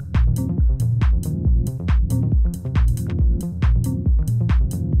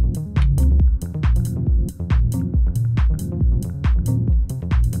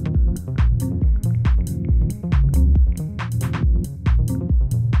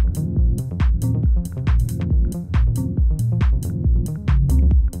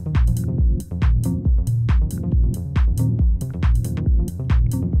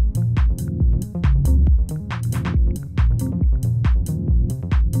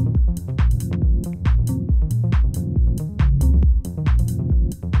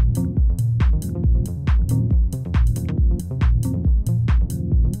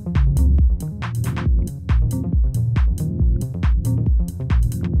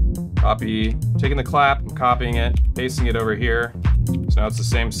 Copy, taking the clap and copying it, pasting it over here. So now it's the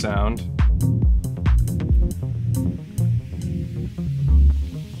same sound.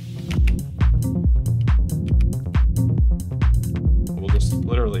 We'll just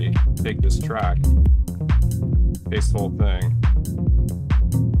literally take this track, paste the whole thing.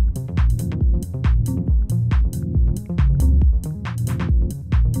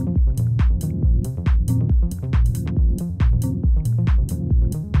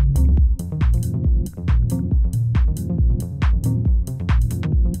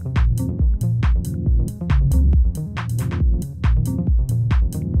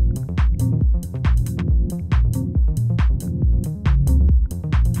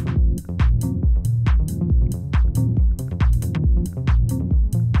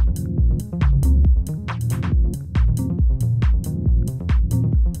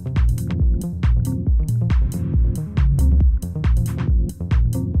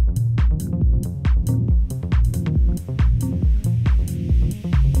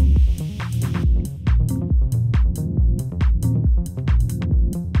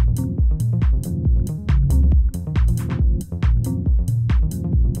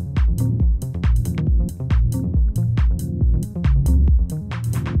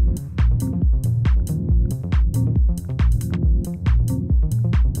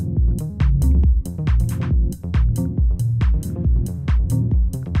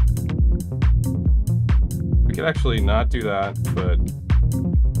 Could actually not do that, but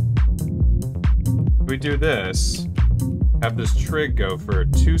if we do this, have this trig go for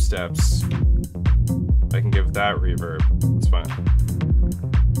 2 steps, I can give that reverb. That's fine.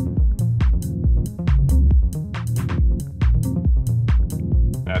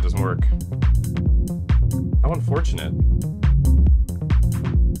 Nah, it doesn't work. How unfortunate.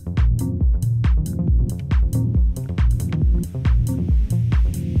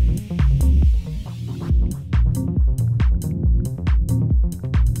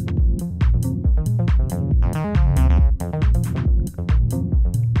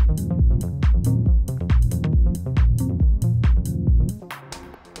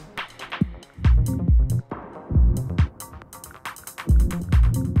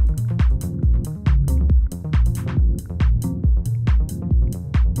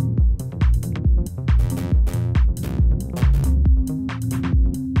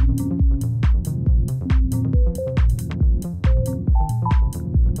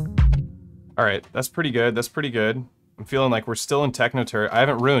 All right, that's pretty good. That's pretty good. I'm feeling like we're still in techno territory. I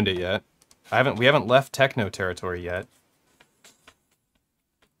haven't ruined it yet. We haven't left techno territory yet.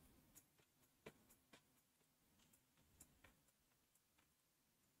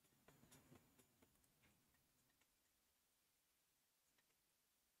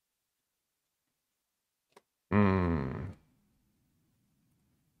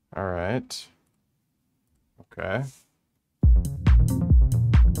 All right. Okay.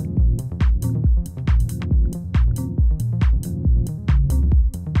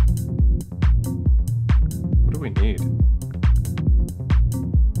 What do we need?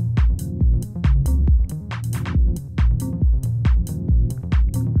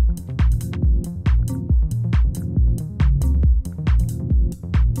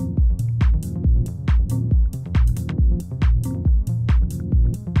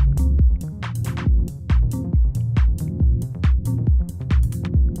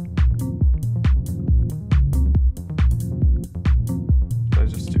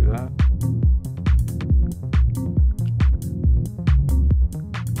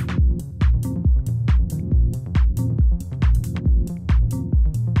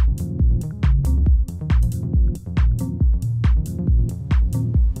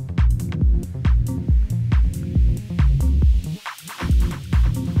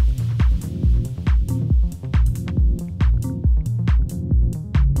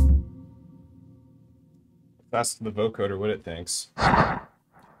 Ask the vocoder what it thinks.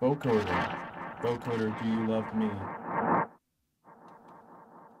 Vocoder. Vocoder, do you love me?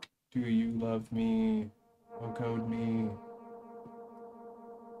 Do you love me? Vocode me.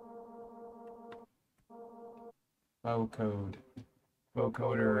 Vocode.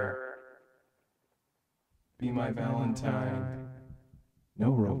 Vocoder. Be my Valentine.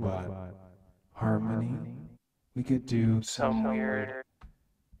 No robot. Harmony. We could do some weird. Here,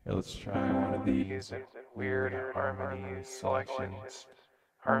 let's try one of these weird harmony selections.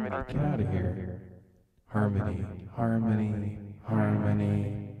 Harmony, get out of here. Harmony, harmony,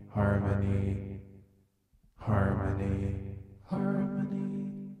 harmony, harmony, harmony, harmony,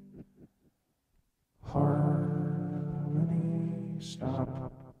 harmony.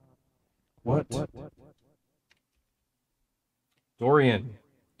 Stop. What? Dorian,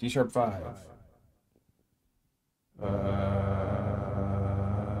 D#5.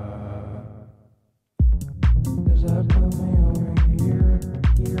 Does that put me over here?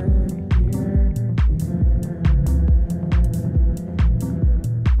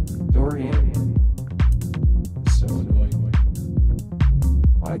 Dorian. So annoying.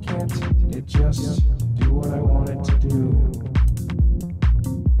 Why can't it just do what I want it to do?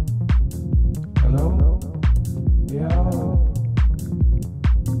 Hello? Yo.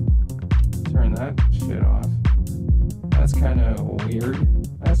 Turn that shit off. That's kind of weird.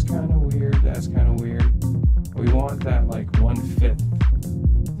 That's kind of weird. That's kind of weird. We want that like 1/5 thing.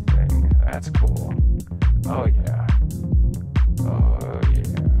 That's cool. Oh yeah. Oh yeah.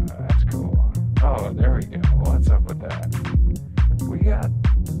 That's cool. Oh, there we go. What's up with that? We got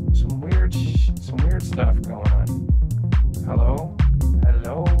some weird stuff going on. Hello?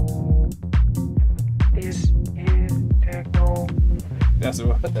 Hello? This is Techno. That's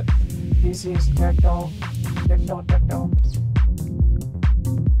what. This is Techno. Techno.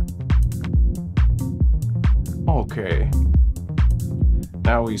 Okay.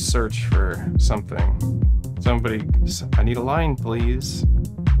 Now we search for something. Somebody, I need a line, please.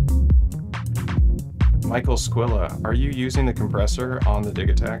 Michael Squilla, are you using the compressor on the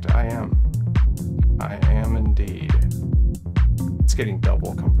Digitakt? I am. I am indeed. It's getting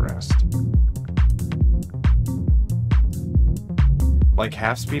double compressed. Like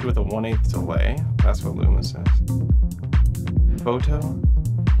half speed with a 1/8 delay? That's what Luma says. Photo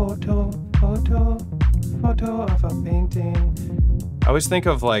of a painting. I always think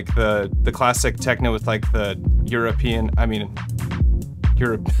of like the classic techno with like the European,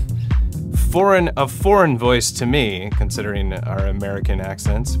 foreign voice to me, considering our American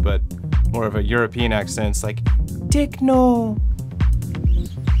accents, but more of a European accent. It's like, Techno.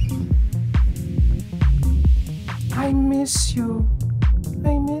 I miss you.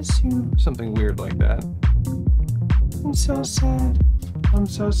 I miss you. Something weird like that. I'm so sad. I'm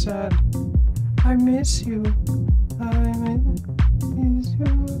so sad. I miss you. I miss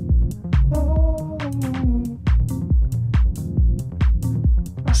you. Oh.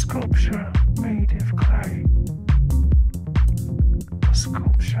 A sculpture made of clay. A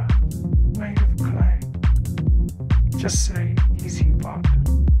sculpture made of clay. Just say EZBOT.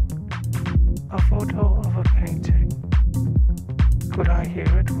 A photo of a painting. Could I hear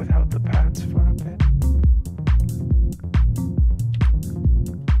it without the pads for a bit?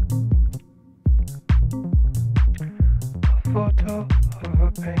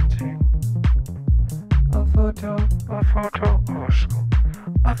 photo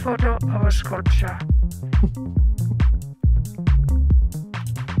of a sculpture.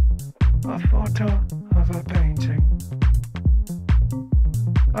 A photo of a painting.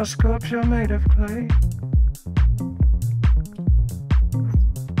 A sculpture made of clay.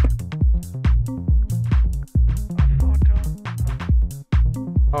 A photo.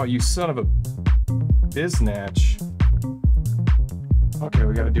 Oh, you son of a biznatch. Okay,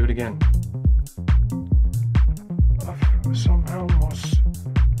 we gotta do it again. Somehow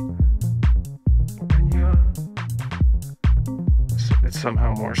it's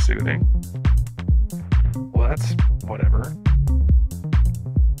somehow more soothing. Well, that's whatever.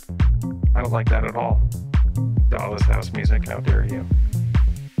 I don't like that at all. Dallas house music, how dare you?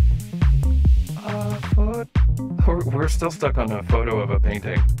 We're still stuck on a photo of a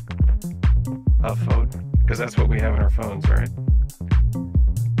painting. A photo, because that's what we have in our phones, right?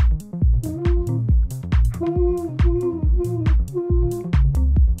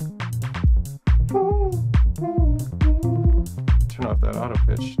 Turn off that auto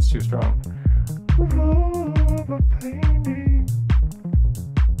pitch, it's too strong.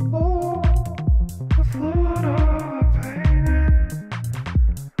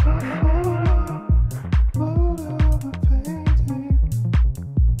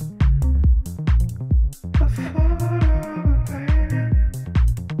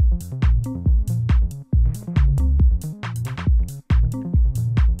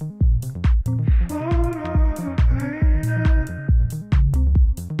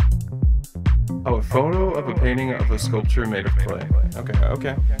 Oh, a photo of a painting of a sculpture made of clay. Okay,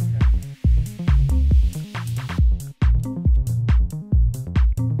 okay.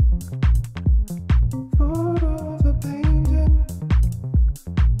 Photo of a painting,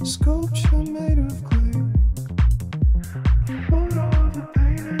 sculpture made of clay. Photo of a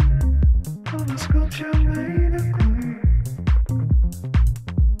painting, of a sculpture made of clay.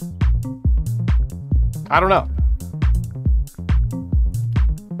 I don't know.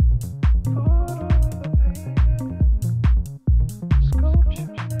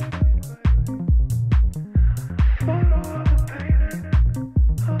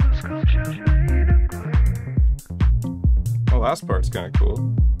 The last part's kind of cool.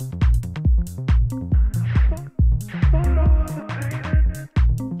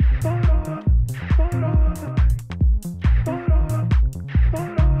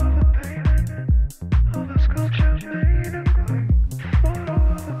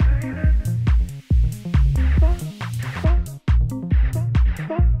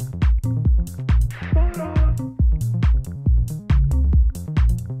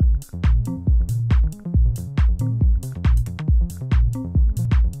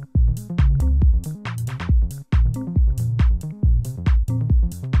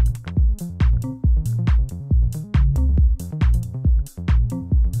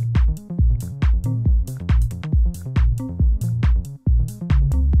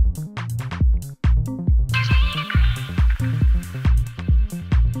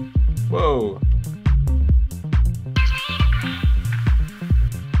 Whoa.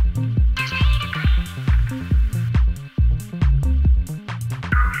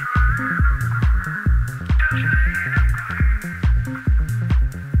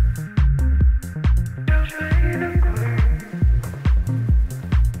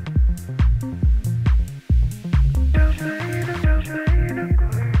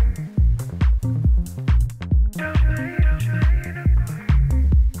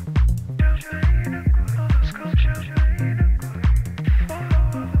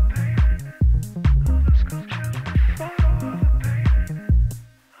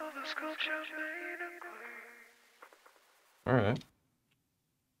 All right.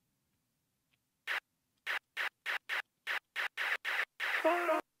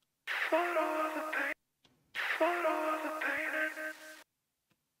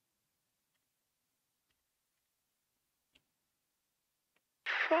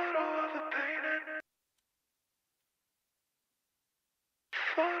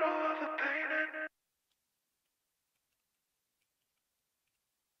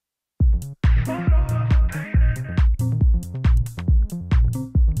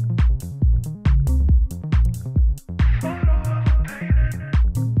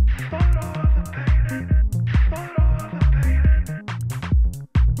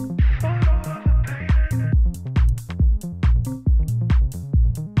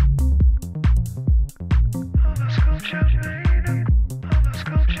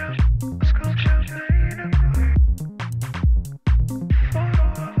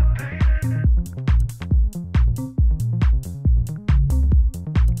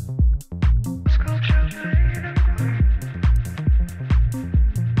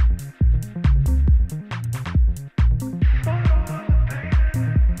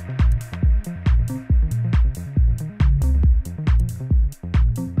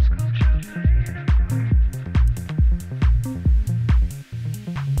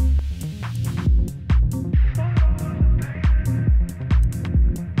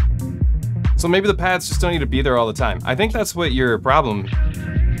 So maybe the pads just don't need to be there all the time. I think that's what your problem,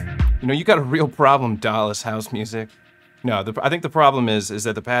 you know, you got a real problem, Dallas house music. No, I think the problem is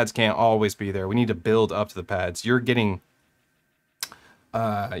that the pads can't always be there. We need to build up to the pads. You're getting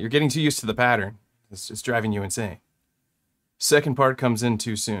too used to the pattern. It's driving you insane. Second part comes in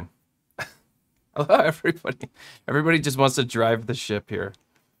too soon. I love everybody just wants to drive the ship here.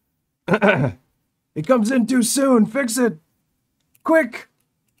 It comes in too soon. Fix it. Quick.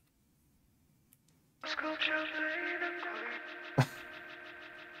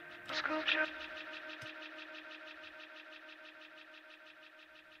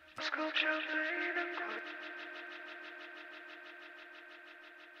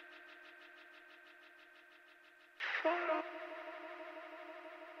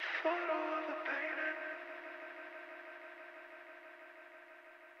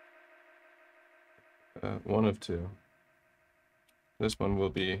 One of two. This one will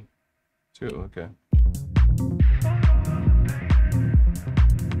be two, okay.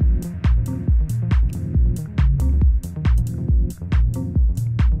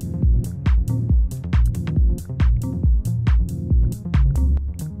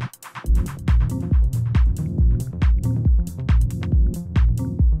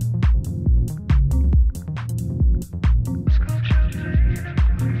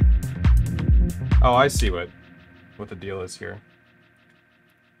 Oh, I see what the deal is here.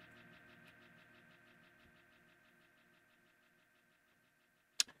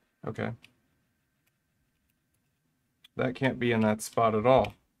 Okay. That can't be in that spot at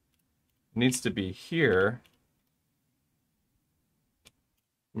all. It needs to be here.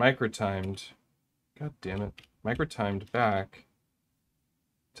 Microtimed. God damn it. Microtimed back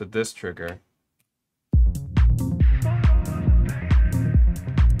to this trigger.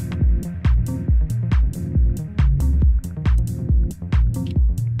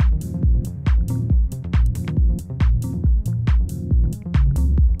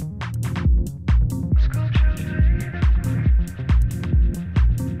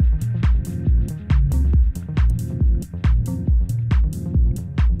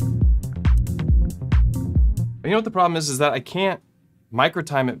 You know what the problem is that I can't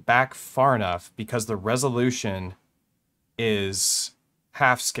microtime it back far enough because the resolution is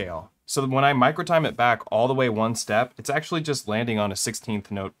half scale. So when I microtime it back all the way one step, it's actually just landing on a 16th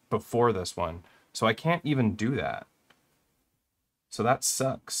note before this one. So I can't even do that. So that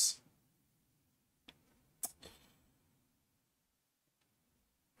sucks.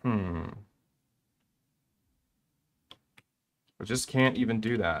 I just can't even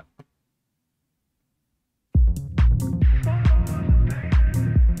do that.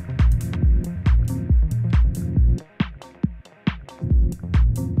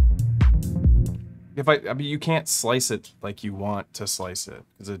 I mean, you can't slice it like you want to slice it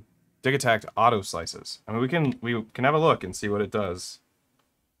because a Digitakt auto slices. I mean, we can have a look and see what it does.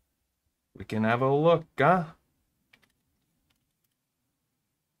 We can have a look, huh?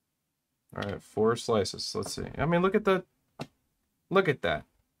 All right, 4 slices. Let's see. I mean, look at that.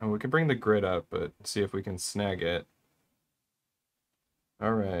 And we can bring the grid up, but see if we can snag it.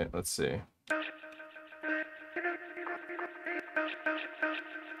 All right, let's see.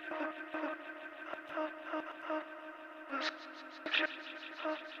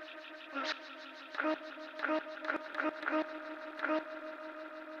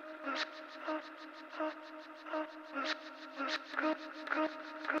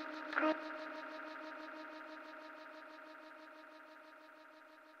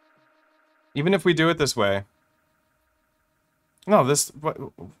 Even if we do it this way, no,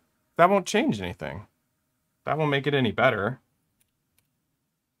 that won't change anything. That won't make it any better.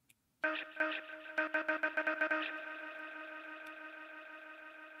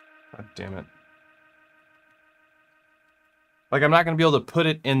 God damn it. Like, I'm not going to be able to put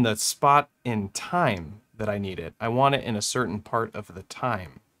it in the spot in time that I need it. I want it in a certain part of the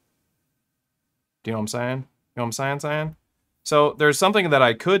time. Do you know what I'm saying? You know what I'm saying? So there's something that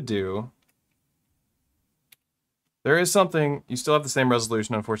I could do. There is something, you still have the same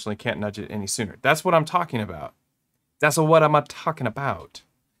resolution, unfortunately can't nudge it any sooner. That's what I'm talking about. That's what I'm talking about.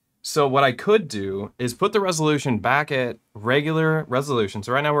 So what I could do is put the resolution back at regular resolution.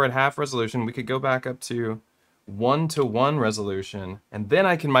 So right now we're at half resolution. We could go back up to 1:1 resolution, and then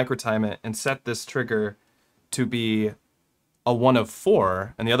I can microtime it and set this trigger to be a 1 of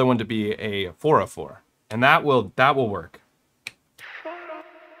 4, and the other one to be a 4 of 4. And that will work.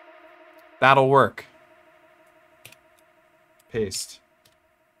 That'll work. Paste.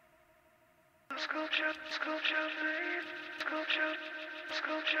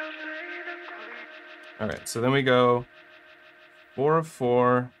 All right, so then we go 4 of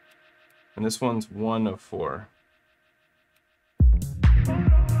 4, And this one's 1 of 4.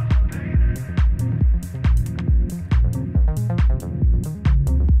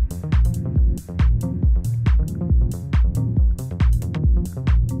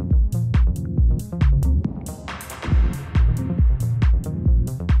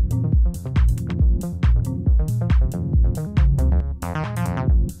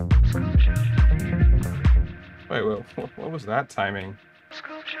 Wait, what was that timing?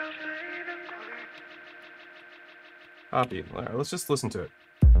 Copy. All right, let's just listen to it.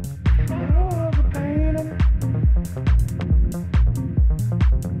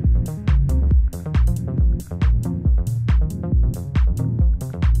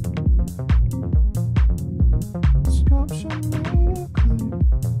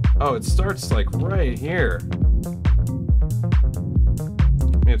 Oh, it starts like right here.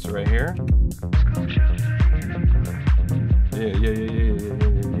 Maybe it's right here.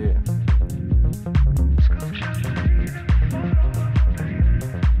 Yeah.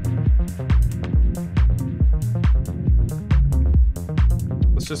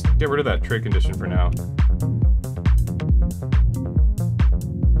 Let's just get rid of that trig condition for now.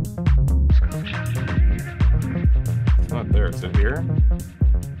 It's not there, is it here?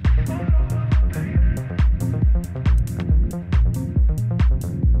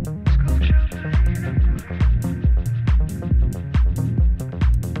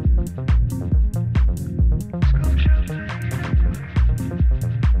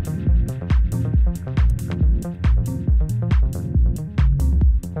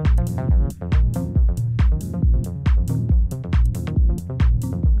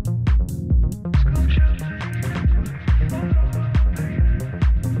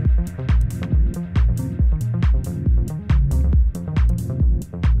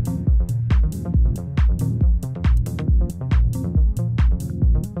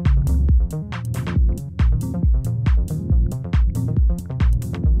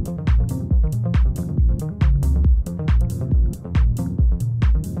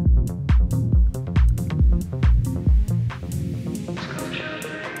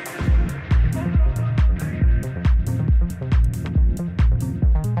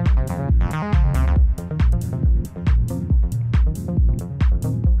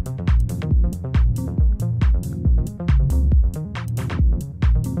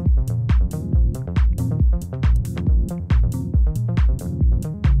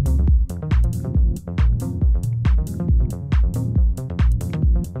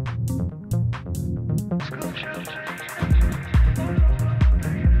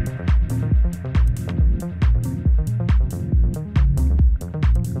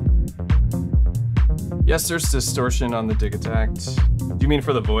 Yes, there's distortion on the Digitakt. Do you mean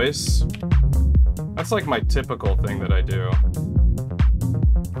for the voice? That's like my typical thing that I do.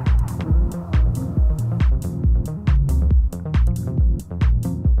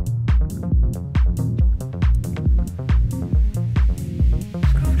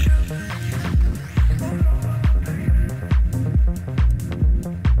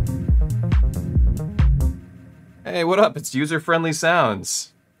 Hey, what up? It's user-friendly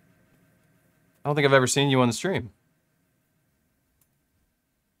sounds. I don't think I've ever seen you on the stream.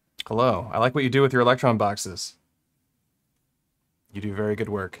 Hello. I like what you do with your Elektron boxes. You do very good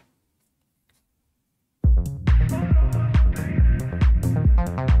work.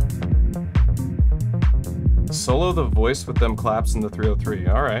 Solo the voice with them claps in the 303.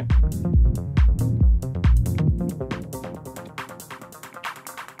 All right.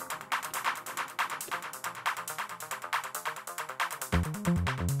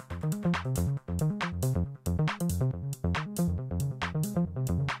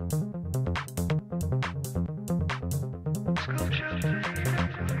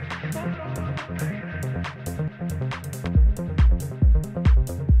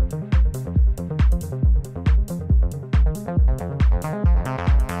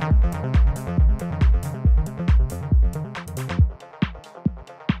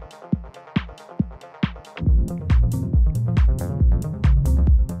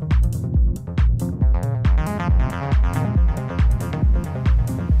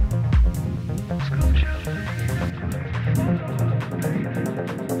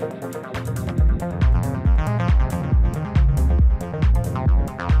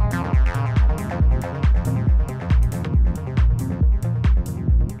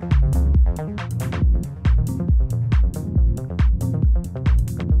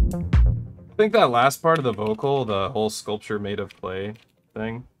 I think that last part of the vocal, the whole sculpture made of clay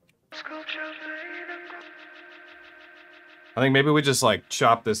thing. I think maybe we just like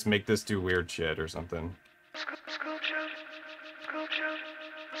chop this, make this do weird shit or something.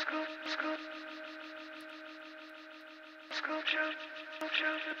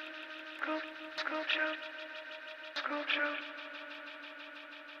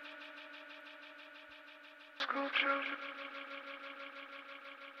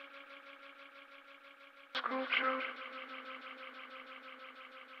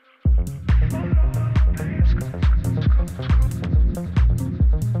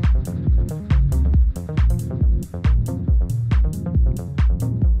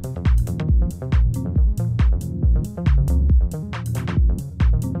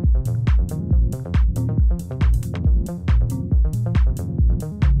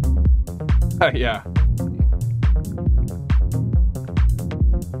 Yeah.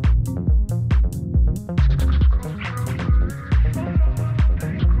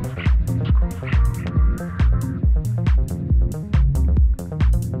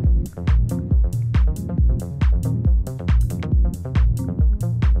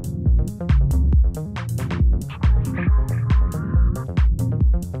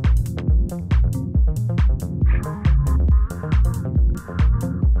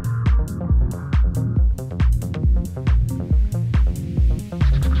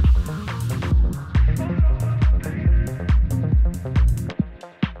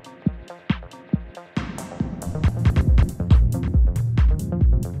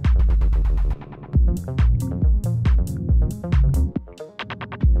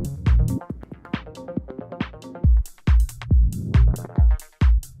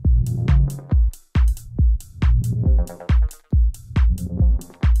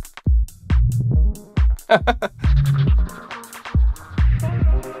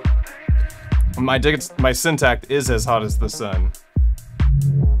 My Syntakt is as hot as the sun.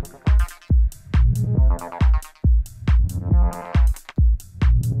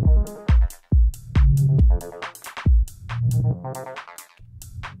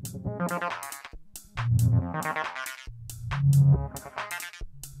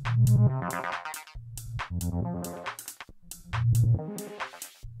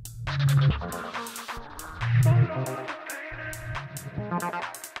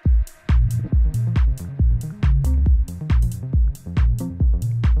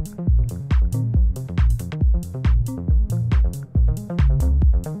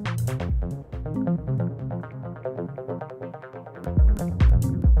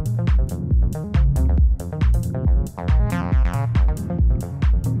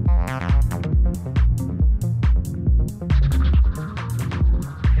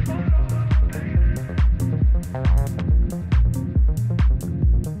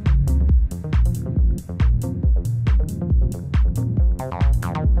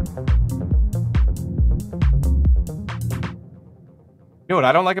 You know what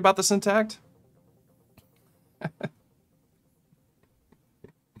I don't like about the Syntakt? Let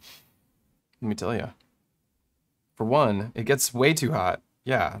me tell you. For one, it gets way too hot.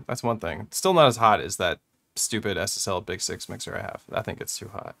 Yeah, that's one thing. It's still not as hot as that stupid SSL Big 6 mixer I have. I think it's too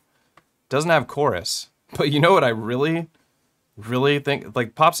hot. Doesn't have chorus. But you know what I really think?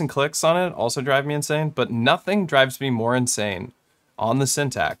 Like, pops and clicks on it also drive me insane, but nothing drives me more insane on the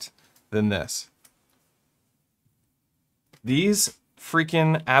Syntakt than this. These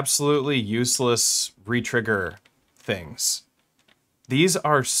freaking absolutely useless retrigger things. These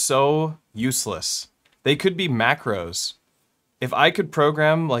are so useless. They could be macros. If I could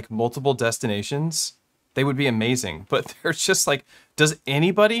program like multiple destinations, they would be amazing. But they're just like, does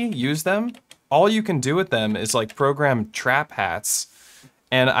anybody use them? All you can do with them is like program trap hats.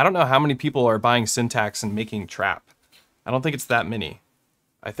 And I don't know how many people are buying Syntakts and making trap. I don't think it's that many.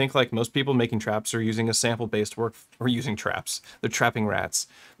 I think like most people making traps are using a sample-based work or using traps. They're trapping rats.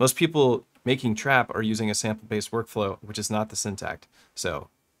 Most people making trap are using a sample-based workflow, which is not the Syntakt. So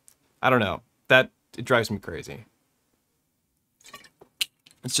I don't know. It drives me crazy.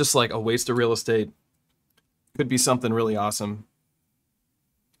 It's just like a waste of real estate. Could be something really awesome.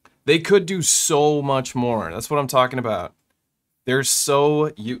 They could do so much more. That's what I'm talking about. They're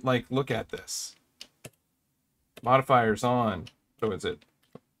so like look at this. Modifiers on. What is it?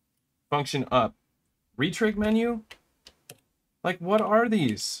 Function up. Retrig menu? Like, what are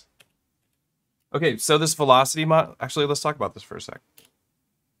these? Okay, so this velocity mod... Actually, let's talk about this for a sec.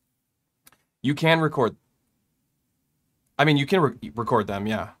 You can record... I mean, you can record them,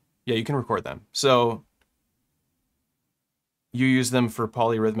 yeah. Yeah, you can record them. So, you use them for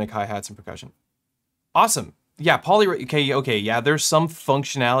polyrhythmic hi-hats and percussion. Awesome. Yeah, okay, yeah, there's some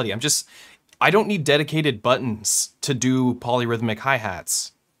functionality. I don't need dedicated buttons to do polyrhythmic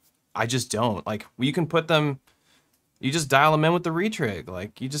hi-hats. I just don't. Like, you can put them, you just dial them in with the retrig.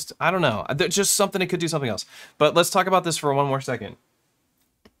 Like, I don't know. There's just something, it could do something else. But let's talk about this for one more second.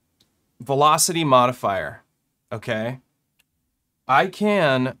 velocity modifier, okay? I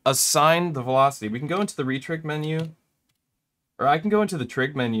can assign the velocity. We can go into the retrig menu, or I can go into the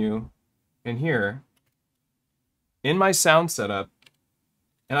trig menu in here, in my sound setup,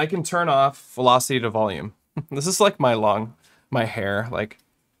 and I can turn off velocity to volume. This is like my hair, like.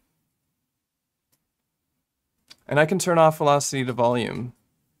 And I can turn off velocity to volume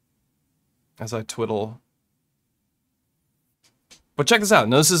as I twiddle. But check this out.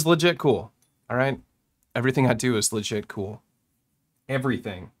 No, this is legit cool. All right? Everything I do is legit cool.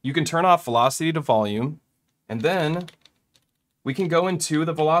 Everything. You can turn off velocity to volume, and then we can go into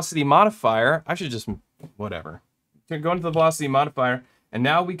the velocity modifier. I should just, whatever. We can go into the velocity modifier, and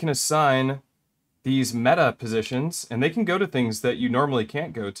now we can assign these meta positions, and they can go to things that you normally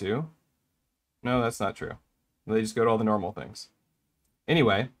can't go to. No, that's not true. They just go to all the normal things.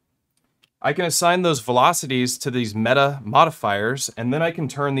 Anyway, I can assign those velocities to these meta modifiers, and then I can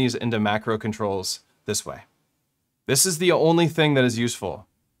turn these into macro controls this way. This is the only thing that is useful.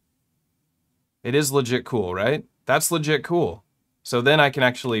 It is legit cool, right? That's legit cool. So then I can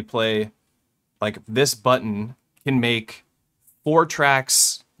actually play, like, this button can make 4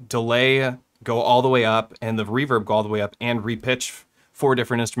 tracks delay go all the way up and the reverb go all the way up and repitch 4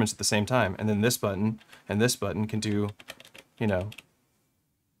 different instruments at the same time. And then this button and this button can do, you know,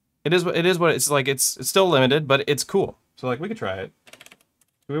 it is what it's like. It's still limited, but it's cool. So like we could try it.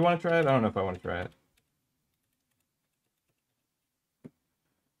 Do we want to try it? I don't know if I want to try it.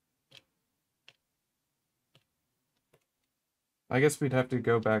 I guess we'd have to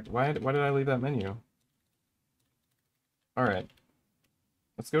go back. Why did I leave that menu? All right.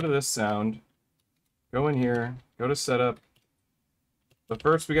 Let's go to this sound. Go in here. Go to setup. But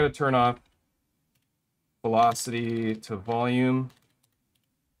first we got to turn off velocity to volume.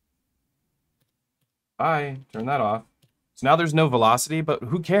 Turn that off. So now there's no velocity, but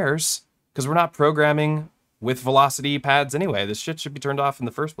who cares? Because we're not programming with velocity pads anyway. This shit should be turned off in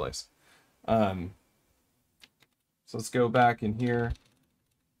the first place. So let's go back in here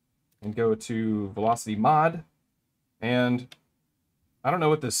and go to velocity mod. And I don't know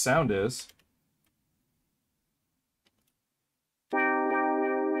what this sound is.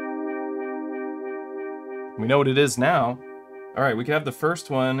 We know what it is now. All right, we can have the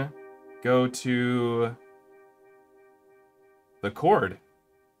first one go to the chord.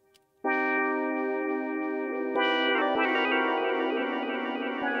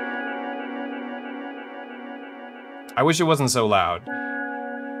 I wish it wasn't so loud.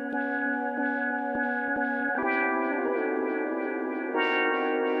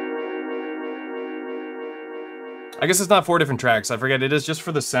 I guess it's not 4 different tracks. I forget. It is just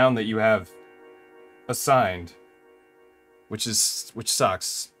for the sound that you have assigned, which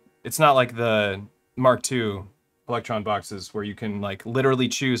sucks. It's not like the Mark II Elektron boxes where you can like literally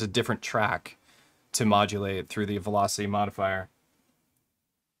choose a different track to modulate through the velocity modifier.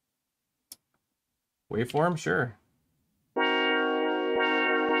 Waveform, sure.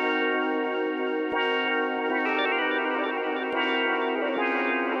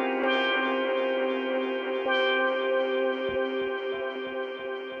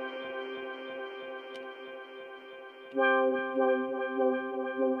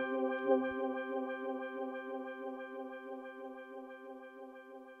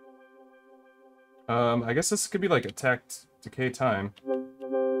 I guess this could be like attack decay time.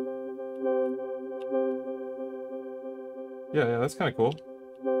 Yeah, that's kind of cool.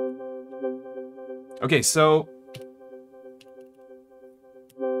 Okay, so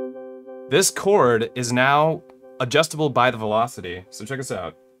this chord is now adjustable by the velocity. So check this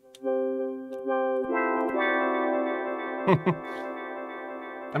out.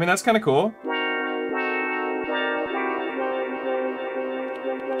 I mean, that's kind of cool.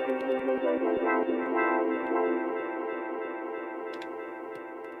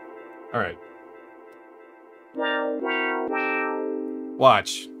 All right.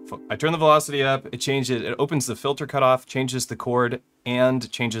 Watch. I turn the velocity up, it changes, it opens the filter cutoff, changes the chord,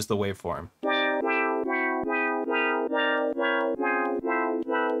 and changes the waveform.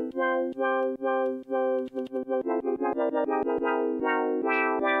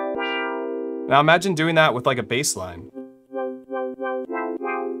 Now imagine doing that with like a bass line.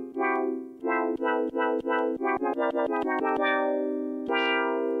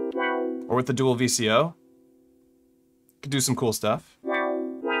 Or with the dual VCO. Could do some cool stuff. You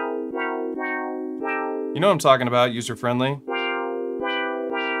know what I'm talking about, user-friendly.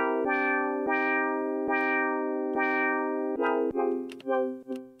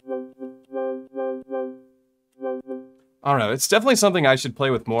 I don't know, it's definitely something I should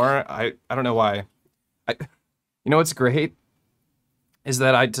play with more. I don't know why. You know what's great? is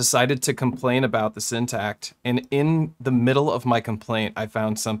that I decided to complain about the Syntakt, and in the middle of my complaint, I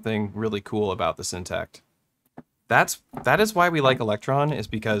found something really cool about the Syntakt. That is why we like Elektron, is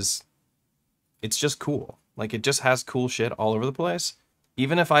because it's just cool. Like, it just has cool shit all over the place.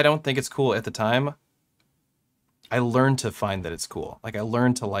 Even if I don't think it's cool at the time, I learned to find that it's cool. Like, I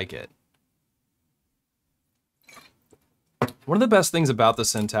learned to like it. One of the best things about the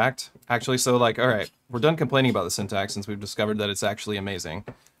Syntakt, actually, so like, all right, we're done complaining about the Syntakt since we've discovered that it's actually amazing.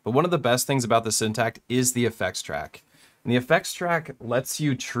 But one of the best things about the Syntakt is the effects track. And the effects track lets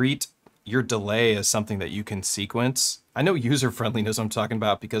you treat your delay as something that you can sequence. I know user-friendly knows what I'm talking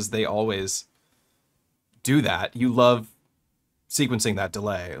about because they always do that. You love sequencing that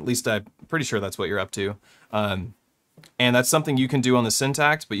delay. At least I'm pretty sure that's what you're up to. And that's something you can do on the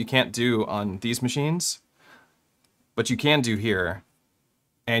Syntakt, but you can't do on these machines. But you can do here.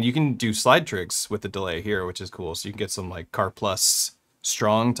 And you can do slide tricks with the delay here, which is cool. So you can get some like car plus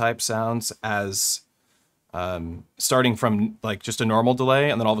strong type sounds as starting from like just a normal delay,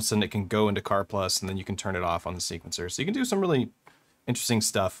 and then all of a sudden it can go into car plus, and then you can turn it off on the sequencer. So you can do some really interesting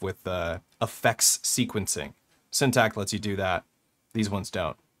stuff with effects sequencing. Syntakt lets you do that. These ones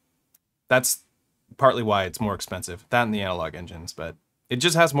don't. That's partly why it's more expensive. That and the analog engines, but it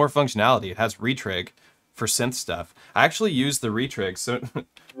just has more functionality. It has retrig for synth stuff. I actually use the retrig, so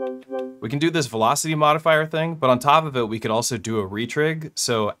we can do this velocity modifier thing, but on top of it, we could also do a retrig.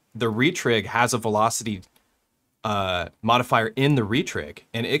 So the retrig has a velocity modifier in the retrig,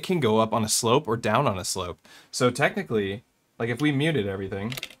 and it can go up on a slope or down on a slope. So technically, like if we muted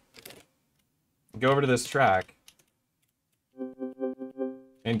everything, go over to this track,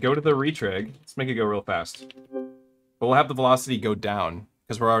 and go to the retrig, let's make it go real fast. But we'll have the velocity go down,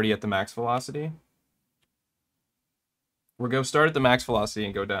 because we're already at the max velocity. We'll go start at the max velocity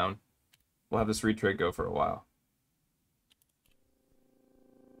and go down. We'll have this retrig go for a while.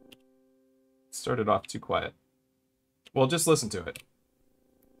 Started off too quiet. Well, just listen to it.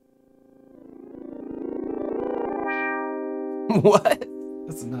 What?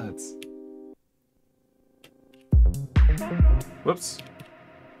 That's nuts. Whoops.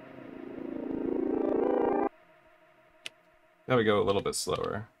 Now we go a little bit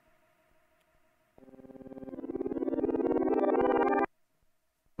slower.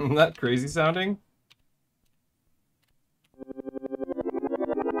 Isn't that crazy sounding?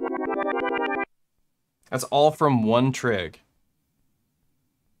 That's all from one trig.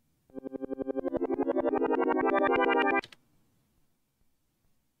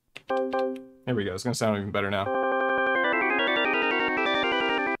 There we go. It's gonna sound even better now.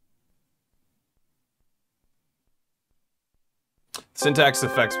 Syntax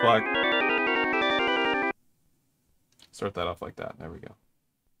effects block. Start that off like that. There we go.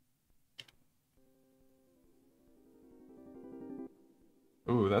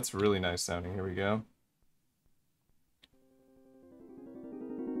 Ooh, that's really nice sounding. Here we go.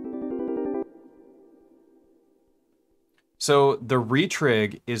 So the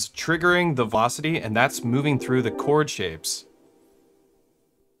retrig is triggering the velocity, and that's moving through the chord shapes.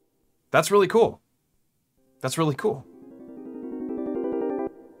 That's really cool. That's really cool.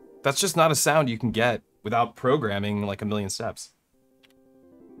 That's just not a sound you can get without programming like a million steps.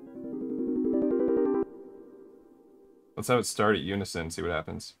 Let's have it start at unison, see what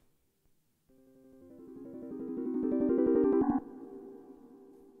happens.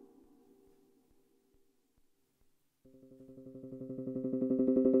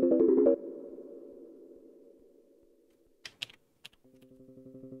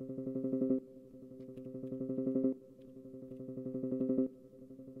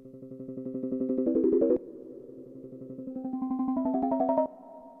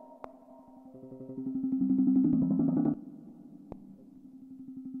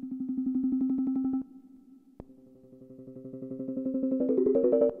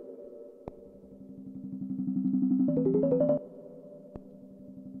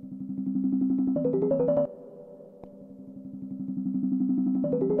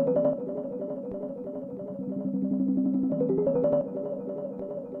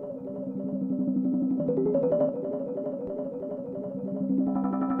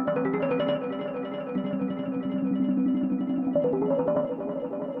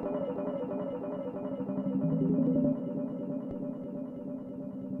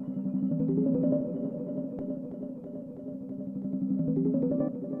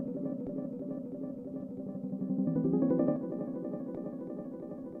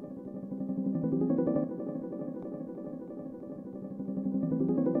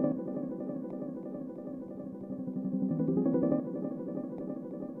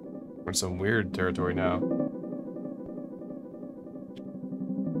 We're in some weird territory now.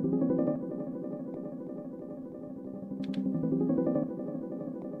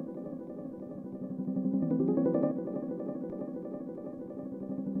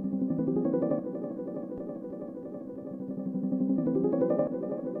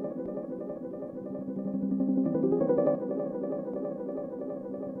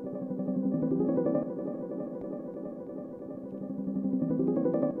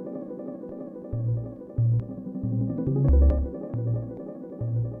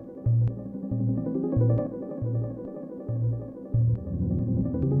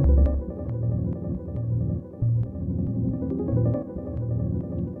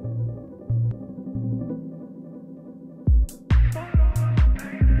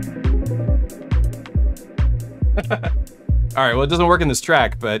 All right, well, it doesn't work in this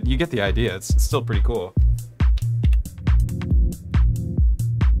track, but you get the idea. It's still pretty cool.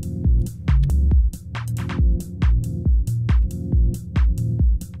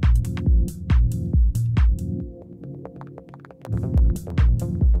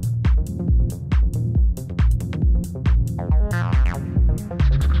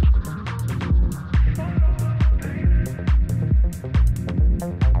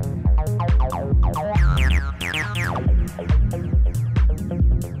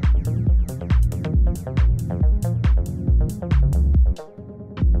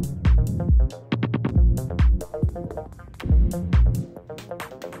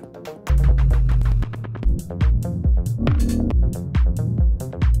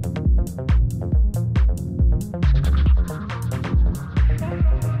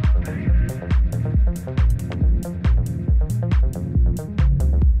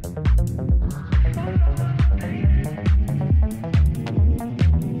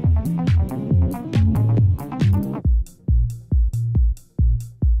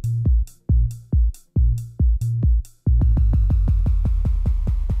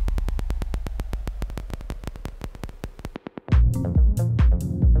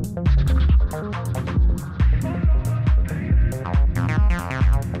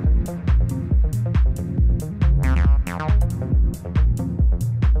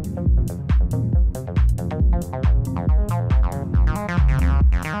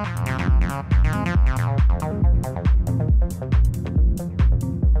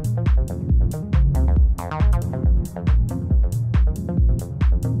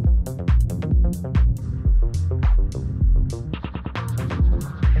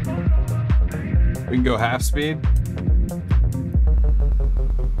 We can go half speed.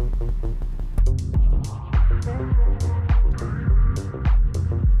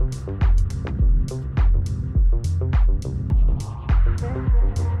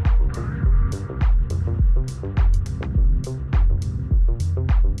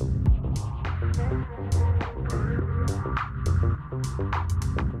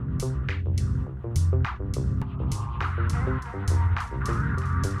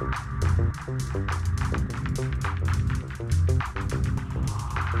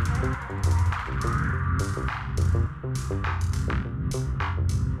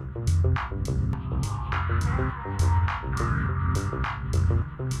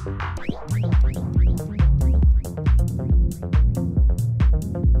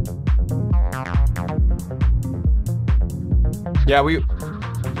 Yeah, we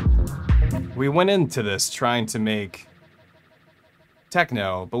went into this trying to make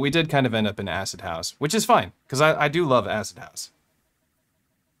techno, but we did kind of end up in acid house, which is fine, because I do love acid house.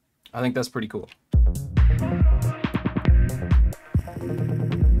 I think that's pretty cool.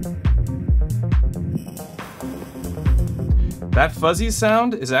 That fuzzy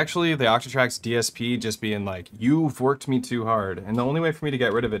sound is actually the Octatrack's DSP just being like, you've worked me too hard. And the only way for me to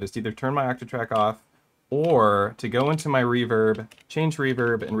get rid of it is to either turn my Octatrack off or to go into my reverb, change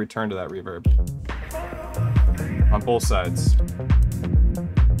reverb, and return to that reverb. On both sides.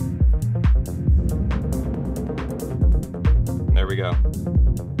 There we go.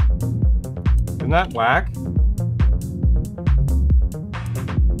 Isn't that whack?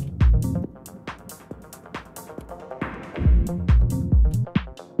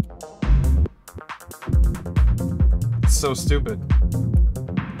 It's so stupid.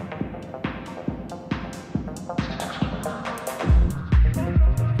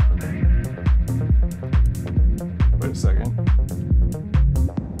 Wait a second.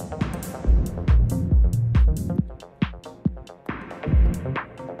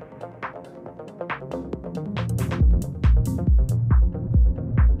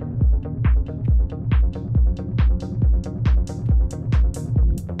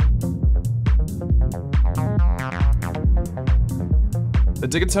 The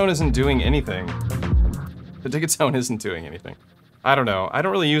Digitone isn't doing anything. The Digitone isn't doing anything. I don't know. I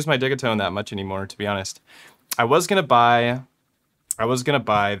don't really use my Digitone that much anymore, to be honest. I was gonna buy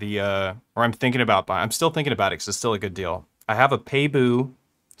the, or I'm thinking about buying, I'm still thinking about it because it's still a good deal. I have a Payboo,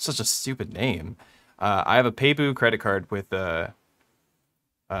 such a stupid name. I have a Payboo credit card with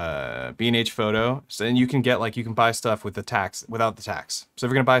B&H Photo, so then you can get, like, you can buy stuff with the tax, without the tax. So if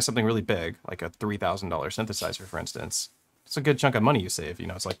you're gonna buy something really big, like a $3,000 synthesizer, for instance, it's a good chunk of money you save, you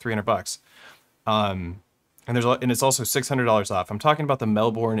know, it's like 300 bucks. And it's also $600 off. I'm talking about the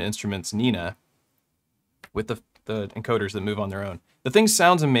Melbourne Instruments Nina with the encoders that move on their own. The thing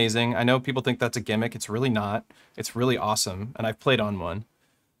sounds amazing. I know people think that's a gimmick. It's really not. It's really awesome, and I've played on one.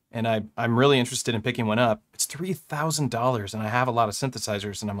 And I'm really interested in picking one up. It's $3,000, and I have a lot of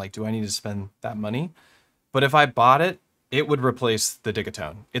synthesizers, and I'm like, do I need to spend that money? But if I bought it, it would replace the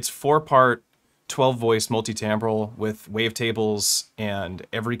Digitone. It's 4-part 12-voice multi-timbral with wavetables and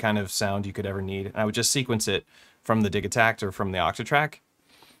every kind of sound you could ever need. And I would just sequence it from the Digitakt or from the Octatrack.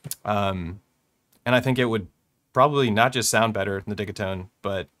 And I think it would probably not just sound better than the Digitone,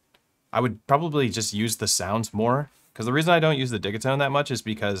 but I would probably just use the sounds more. Because the reason I don't use the Digitone that much is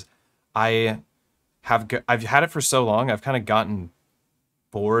because I've had it for so long, I've kind of gotten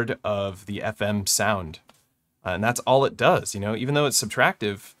bored of the FM sound. And that's all it does, you know, even though it's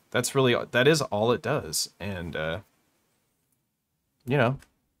subtractive, that is all it does. And, you know,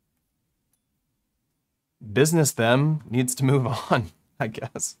 business them needs to move on, I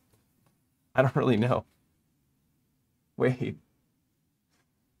guess. I don't really know. Wait.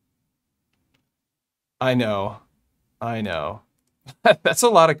 I know. That's a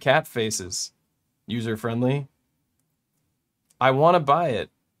lot of cat faces. User friendly. I want to buy it.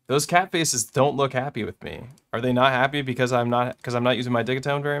 Those cat faces don't look happy with me. Are they not happy because I'm not using my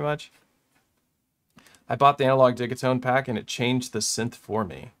Digitone very much? I bought the analog Digitone pack and it changed the synth for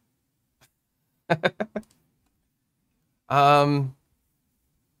me. I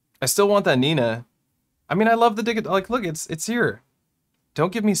still want that Nina. I mean, I love the Digitone. Like, look, it's here.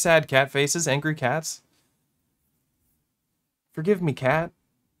 Don't give me sad cat faces, angry cats. Forgive me, cat.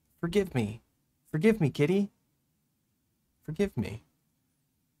 Forgive me. Forgive me, kitty. Forgive me.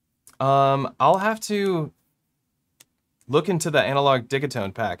 I'll have to look into the analog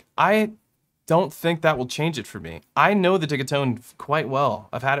Digitone pack. I don't think that will change it for me. I know the Digitone quite well.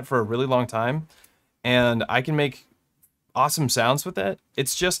 I've had it for a really long time, and I can make awesome sounds with it.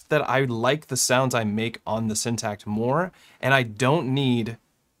 It's just that I like the sounds I make on the Syntakt more, and I don't need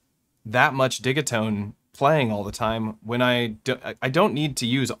that much Digitone playing all the time when I don't need to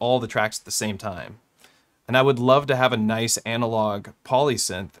use all the tracks at the same time. And I would love to have a nice analog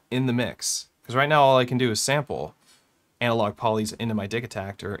polysynth in the mix. Because right now all I can do is sample analog polys into my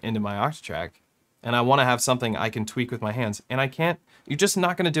Digitakt or into my Octatrack. And I want to have something I can tweak with my hands. And I can't, you're just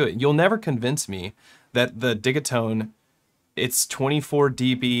not going to do it. You'll never convince me that the Digitone, its 24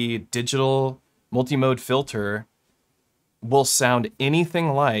 dB digital multimode filter, will sound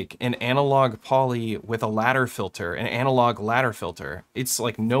anything like an analog poly with a ladder filter, an analog ladder filter. It's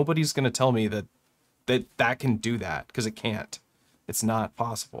like nobody's going to tell me that can do that, because it can't. It's not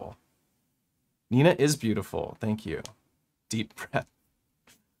possible. Nina is beautiful. Thank you. Deep breath.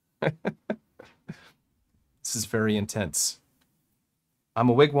 This is very intense. I'm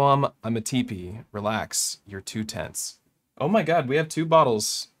a wigwam. I'm a teepee. Relax. You're too tense. Oh my god, we have 2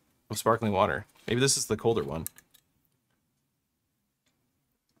 bottles of sparkling water. Maybe this is the colder one.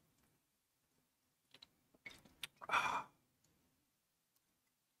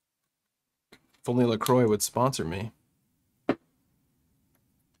 If only LaCroix would sponsor me.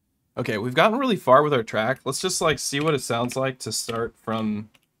 Okay, we've gotten really far with our track. Let's just like see what it sounds like to start from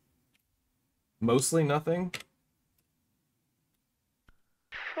mostly nothing.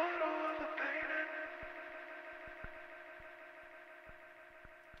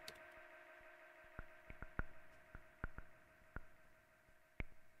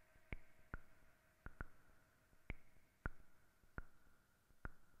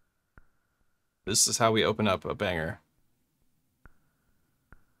 This is how we open up a banger.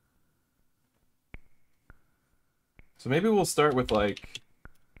 So maybe we'll start with like...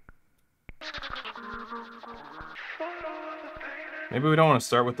 Maybe we don't want to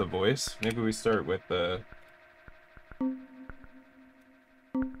start with the voice. Maybe we start with the...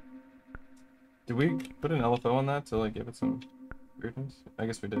 Did we put an LFO on that to like give it some weirdness? I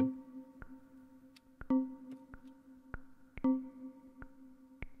guess we did.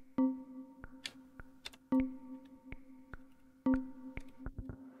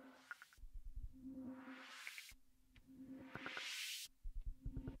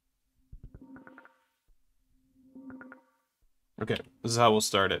 Okay, this is how we'll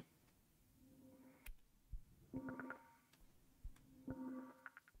start it.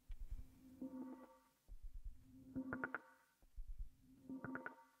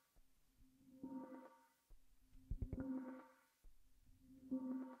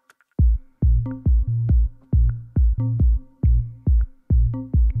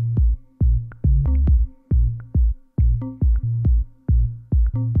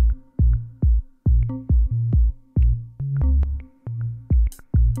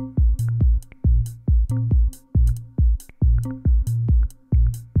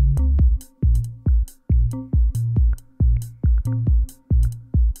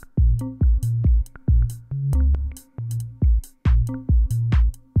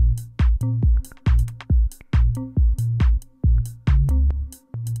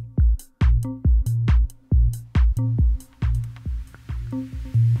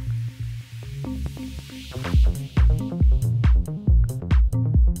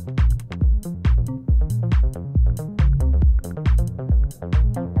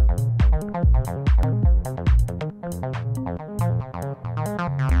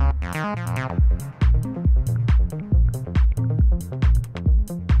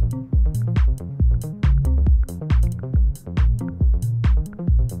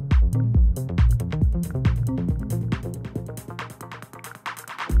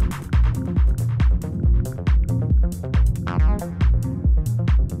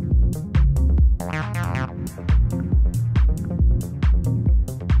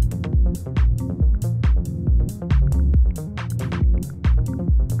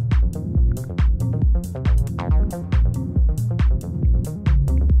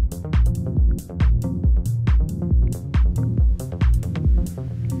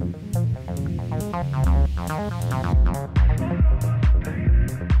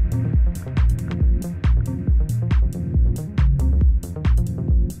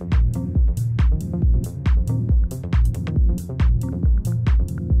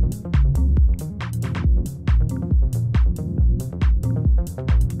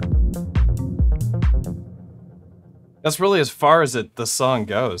 That's really as far as the song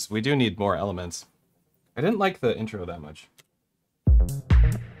goes. We do need more elements. I didn't like the intro that much.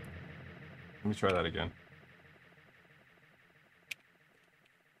 Let me try that again.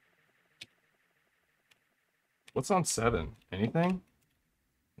 What's on 7? Anything?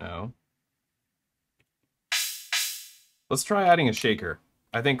 No. Let's try adding a shaker.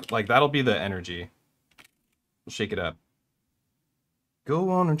 I think, like, that'll be the energy. We'll shake it up. Go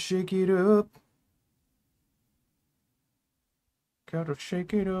on and shake it up. Gotta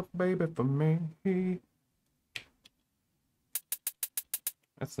shake it up, baby, for me.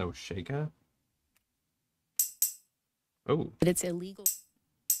 That's no shaker. Oh. But it's illegal.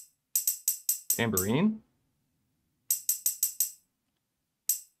 Tambourine?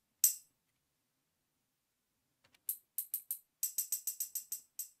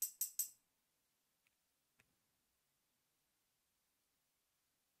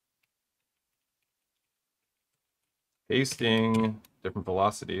 Pasting different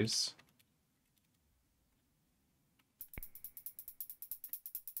velocities.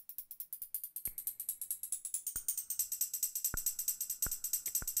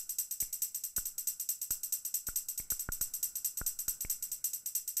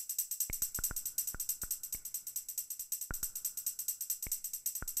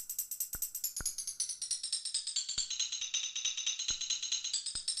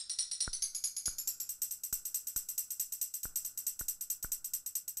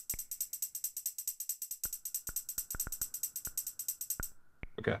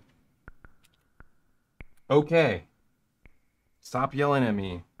 Okay. Okay. Stop yelling at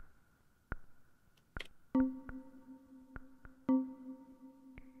me.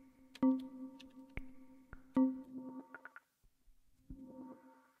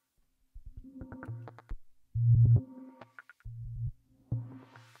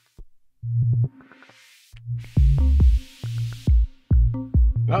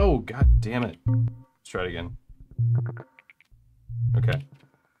 Oh, god damn it. Let's try it again. Okay.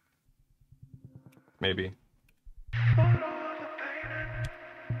 Maybe.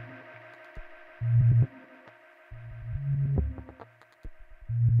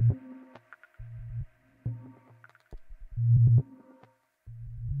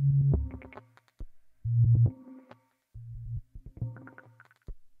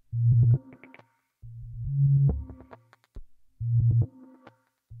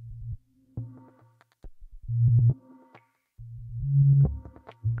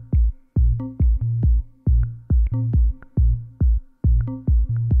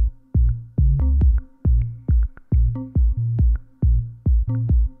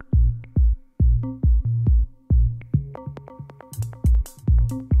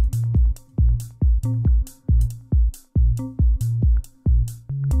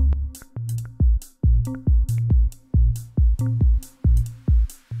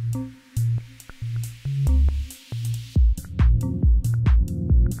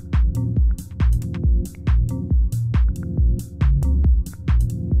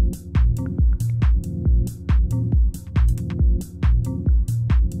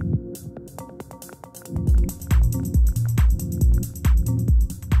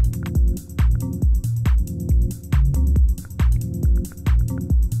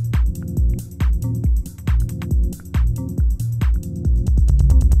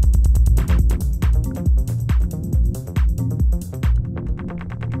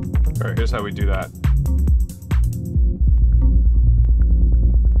 Alright, here's how we do that.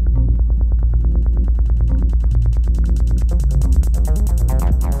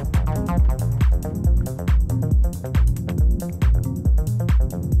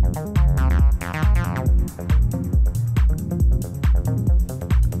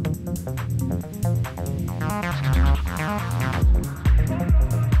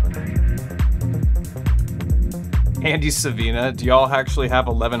 Andy Savina, do y'all actually have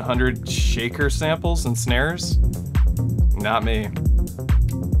 1100 shaker samples and snares? Not me.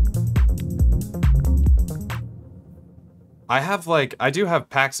 I do have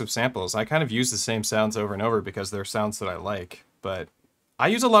packs of samples. I kind of use the same sounds over and over because they're sounds that I like, but I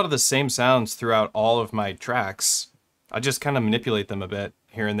use a lot of the same sounds throughout all of my tracks. I just kind of manipulate them a bit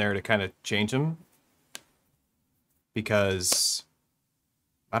here and there to kind of change them because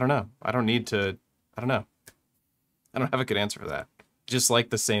I don't know. I don't know. I don't have a good answer for that. Just like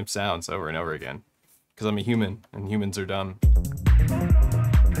the same sounds over and over again. because I'm a human, and humans are dumb.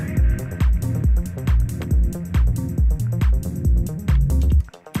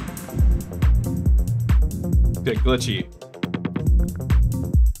 Bit glitchy.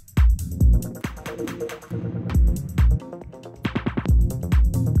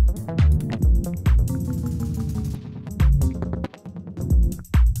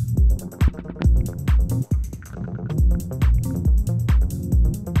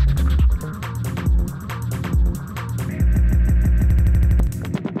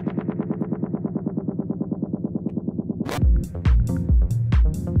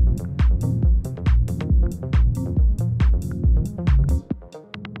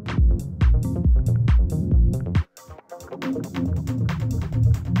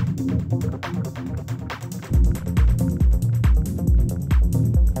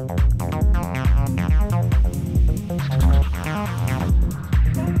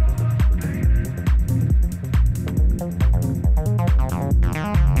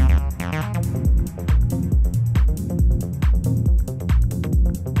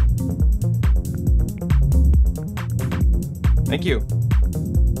 Thank you.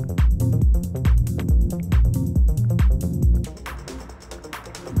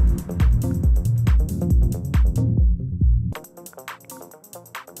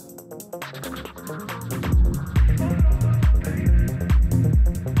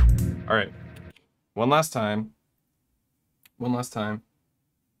 All right. One last time. One last time.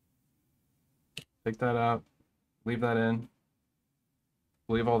 Take that out. Leave that in.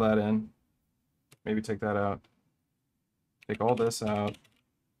 Leave all that in. Maybe take that out. Take all this out.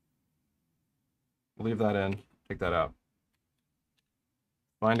 Leave that in. Take that out.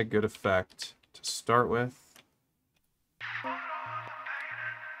 Find a good effect to start with.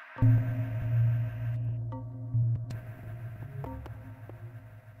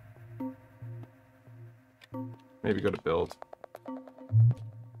 Maybe go to build.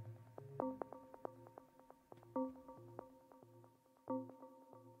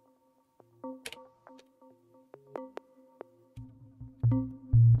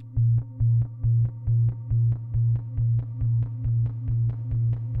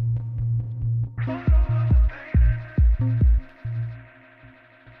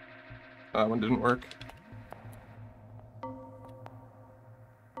 That one didn't work.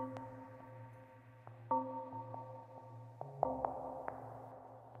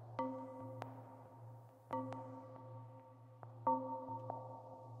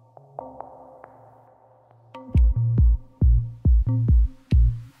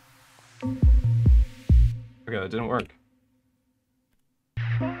 Okay, that didn't work.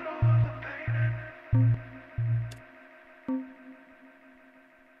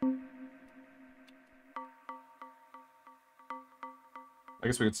 I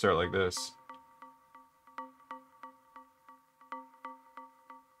guess we could start like this.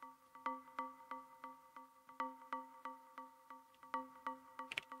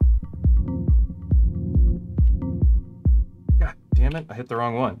 God damn it, I hit the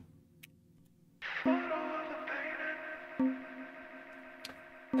wrong one.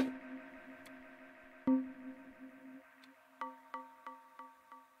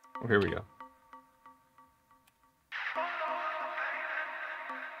 Oh, here we go.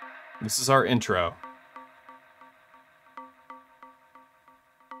 This is our intro.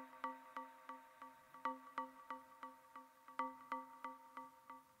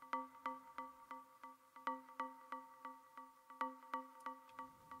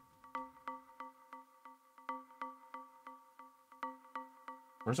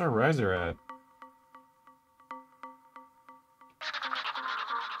 Where's our riser at?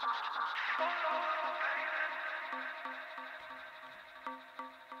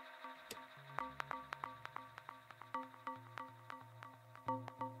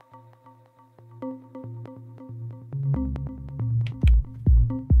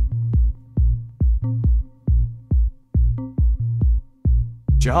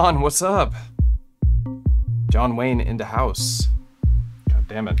 John, what's up? John Wayne into house. God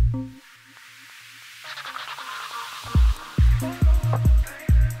damn it.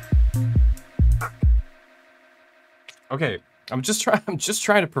 Okay, I'm just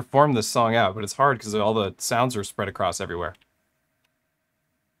trying to perform this song out, but it's hard because all the sounds are spread across everywhere.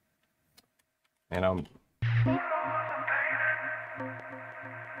 And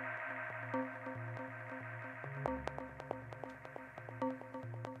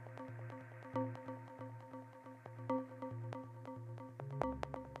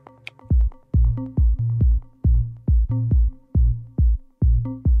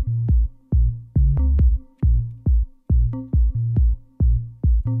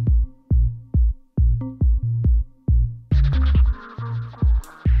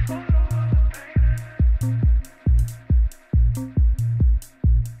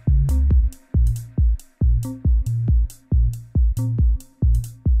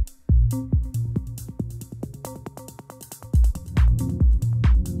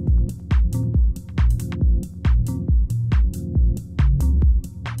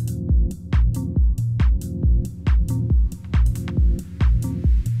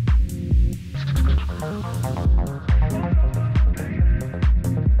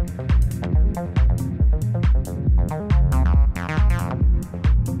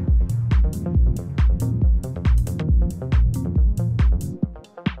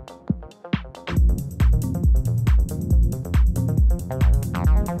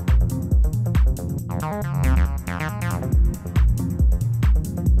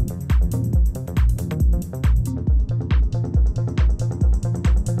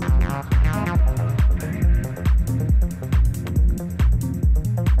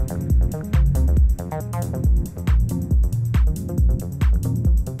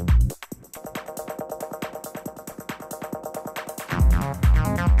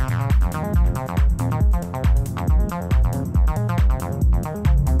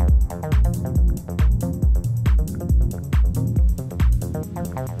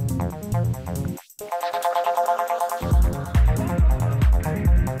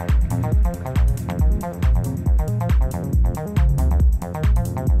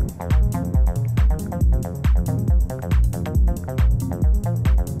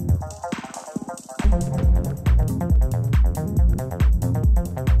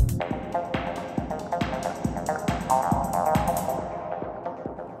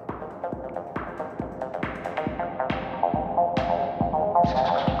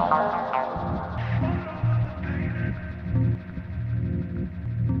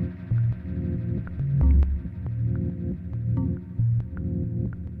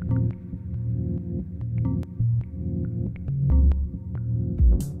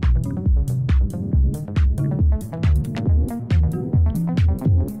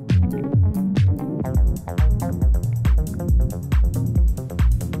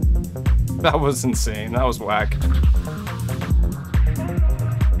That was insane. That was whack.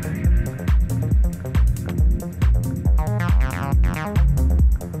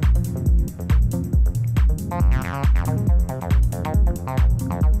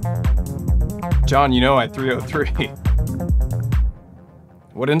 John, you know I 303.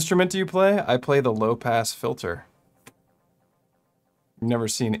 What instrument do you play? I play the low-pass filter. I've never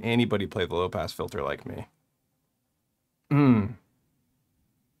seen anybody play the low-pass filter like me.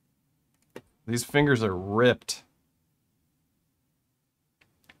 These fingers are ripped.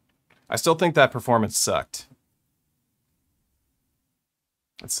 I still think that performance sucked.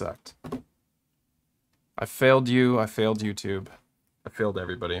 It sucked. I failed you. I failed YouTube. I failed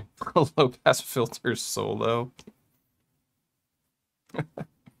everybody. Low-pass filter solo.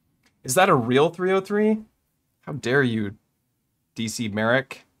 Is that a real 303? How dare you, DC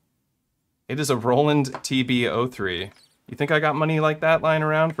Merrick? It is a Roland TB03. You think I got money like that lying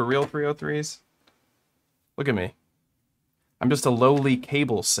around for real 303s? Look at me. I'm just a lowly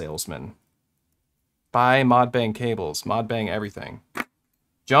cable salesman. Buy Modbang cables, Modbang everything.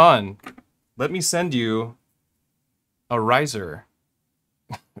 John, let me send you a riser.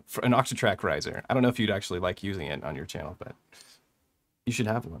 An Octatrack riser. I don't know if you'd actually like using it on your channel, but you should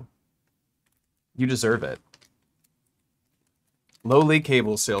have one. You deserve it. Lowly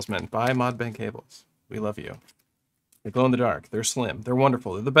cable salesman. Buy Modbang cables. We love you. They glow in the dark. They're slim. They're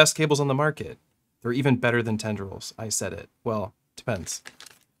wonderful. They're the best cables on the market. They're even better than tendrils. I said it. Well, depends.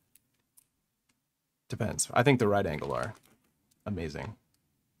 Depends. I think the right angle are amazing.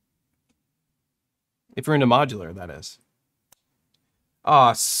 If you're into modular, that is.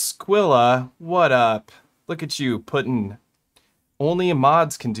 Aw, Squilla, what up? Look at you putting... Only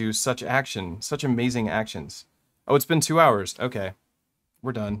mods can do such action, such amazing actions. Oh, it's been 2 hours. Okay,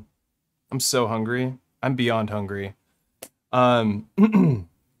 we're done. I'm so hungry. I'm beyond hungry.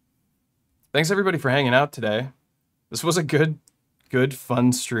 Thanks everybody for hanging out today. This was a good,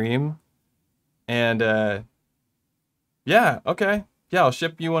 fun stream. And yeah, okay. Yeah, I'll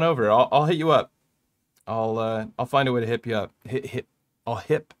ship you one over. I'll hit you up. I'll find a way to hip you up. I'll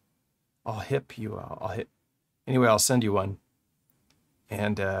hip you. I'll hit. Anyway, I'll send you one.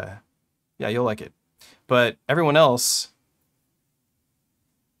 And yeah, you'll like it. But everyone else,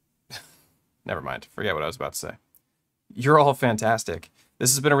 never mind. Forget what I was about to say. You're all fantastic.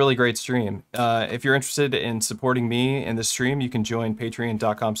 This has been a really great stream. If you're interested in supporting me in this stream, you can join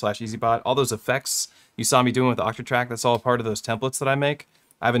patreon.com/EZBOT. All those effects you saw me doing with Octatrack, that's all part of those templates that I make.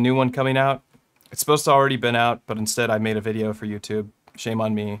 I have a new one coming out. It's supposed to already been out, but instead I made a video for YouTube. Shame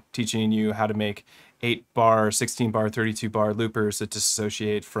on me, teaching you how to make 8-bar, 16-bar, 32-bar loopers that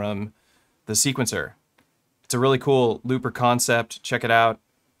disassociate from the sequencer. It's a really cool looper concept. Check it out.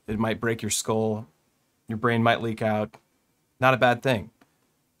 It might break your skull. Your brain might leak out. Not a bad thing.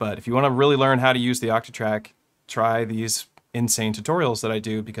 But if you want to really learn how to use the Octatrack, try these insane tutorials that I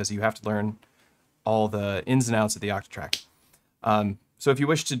do, because you have to learn all the ins and outs of the Octatrack. So if you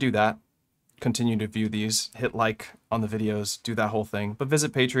wish to do that, continue to view these, hit like on the videos, do that whole thing. But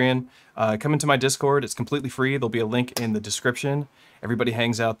visit Patreon, come into my Discord. It's completely free. There'll be a link in the description. Everybody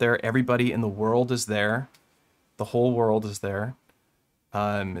hangs out there. Everybody in the world is there. The whole world is there.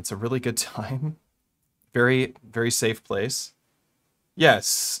 It's a really good time. Very, very safe place.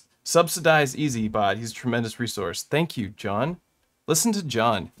 Yes, subsidize EZBOT. He's a tremendous resource. Thank you, John. Listen to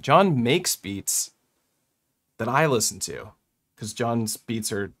John. John makes beats that I listen to, because John's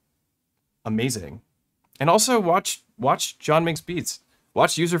beats are amazing. And also watch John Makes Beats.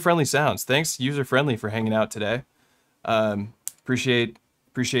 Watch User Friendly Sounds. Thanks, User Friendly, for hanging out today. Appreciate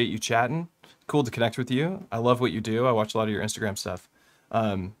you chatting. Cool to connect with you. I love what you do. I watch a lot of your Instagram stuff.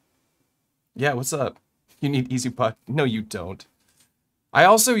 Yeah, what's up? You need EZBOT? No, you don't. I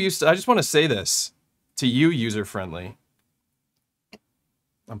just want to say this to you, User Friendly.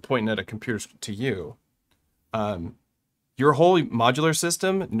 I'm pointing at a computer to you. Your whole modular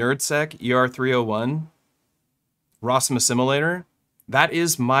system, NerdSec, ER301, ROSM Assimilator, that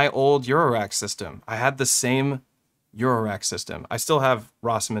is my old Eurorack system. I had the same Eurorack system. I still have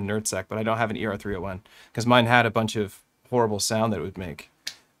ROSM and NerdSec, but I don't have an ER301, because mine had a bunch of horrible sound that it would make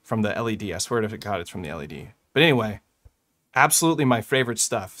from the LED. I swear to God, it's from the LED. But anyway, absolutely my favorite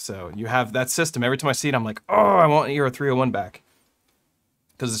stuff. So you have that system. Every time I see it, I'm like, oh, I want an ER301 back.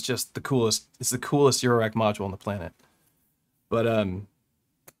 Because it's just the coolest. It's the coolest Eurorack module on the planet. But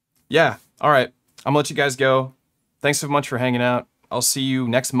yeah, all right. I'm gonna let you guys go. Thanks so much for hanging out. I'll see you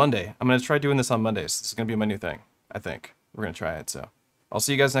next Monday. I'm gonna try doing this on Mondays. This is gonna be my new thing. I think we're gonna try it. So I'll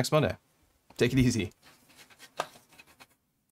see you guys next Monday. Take it easy.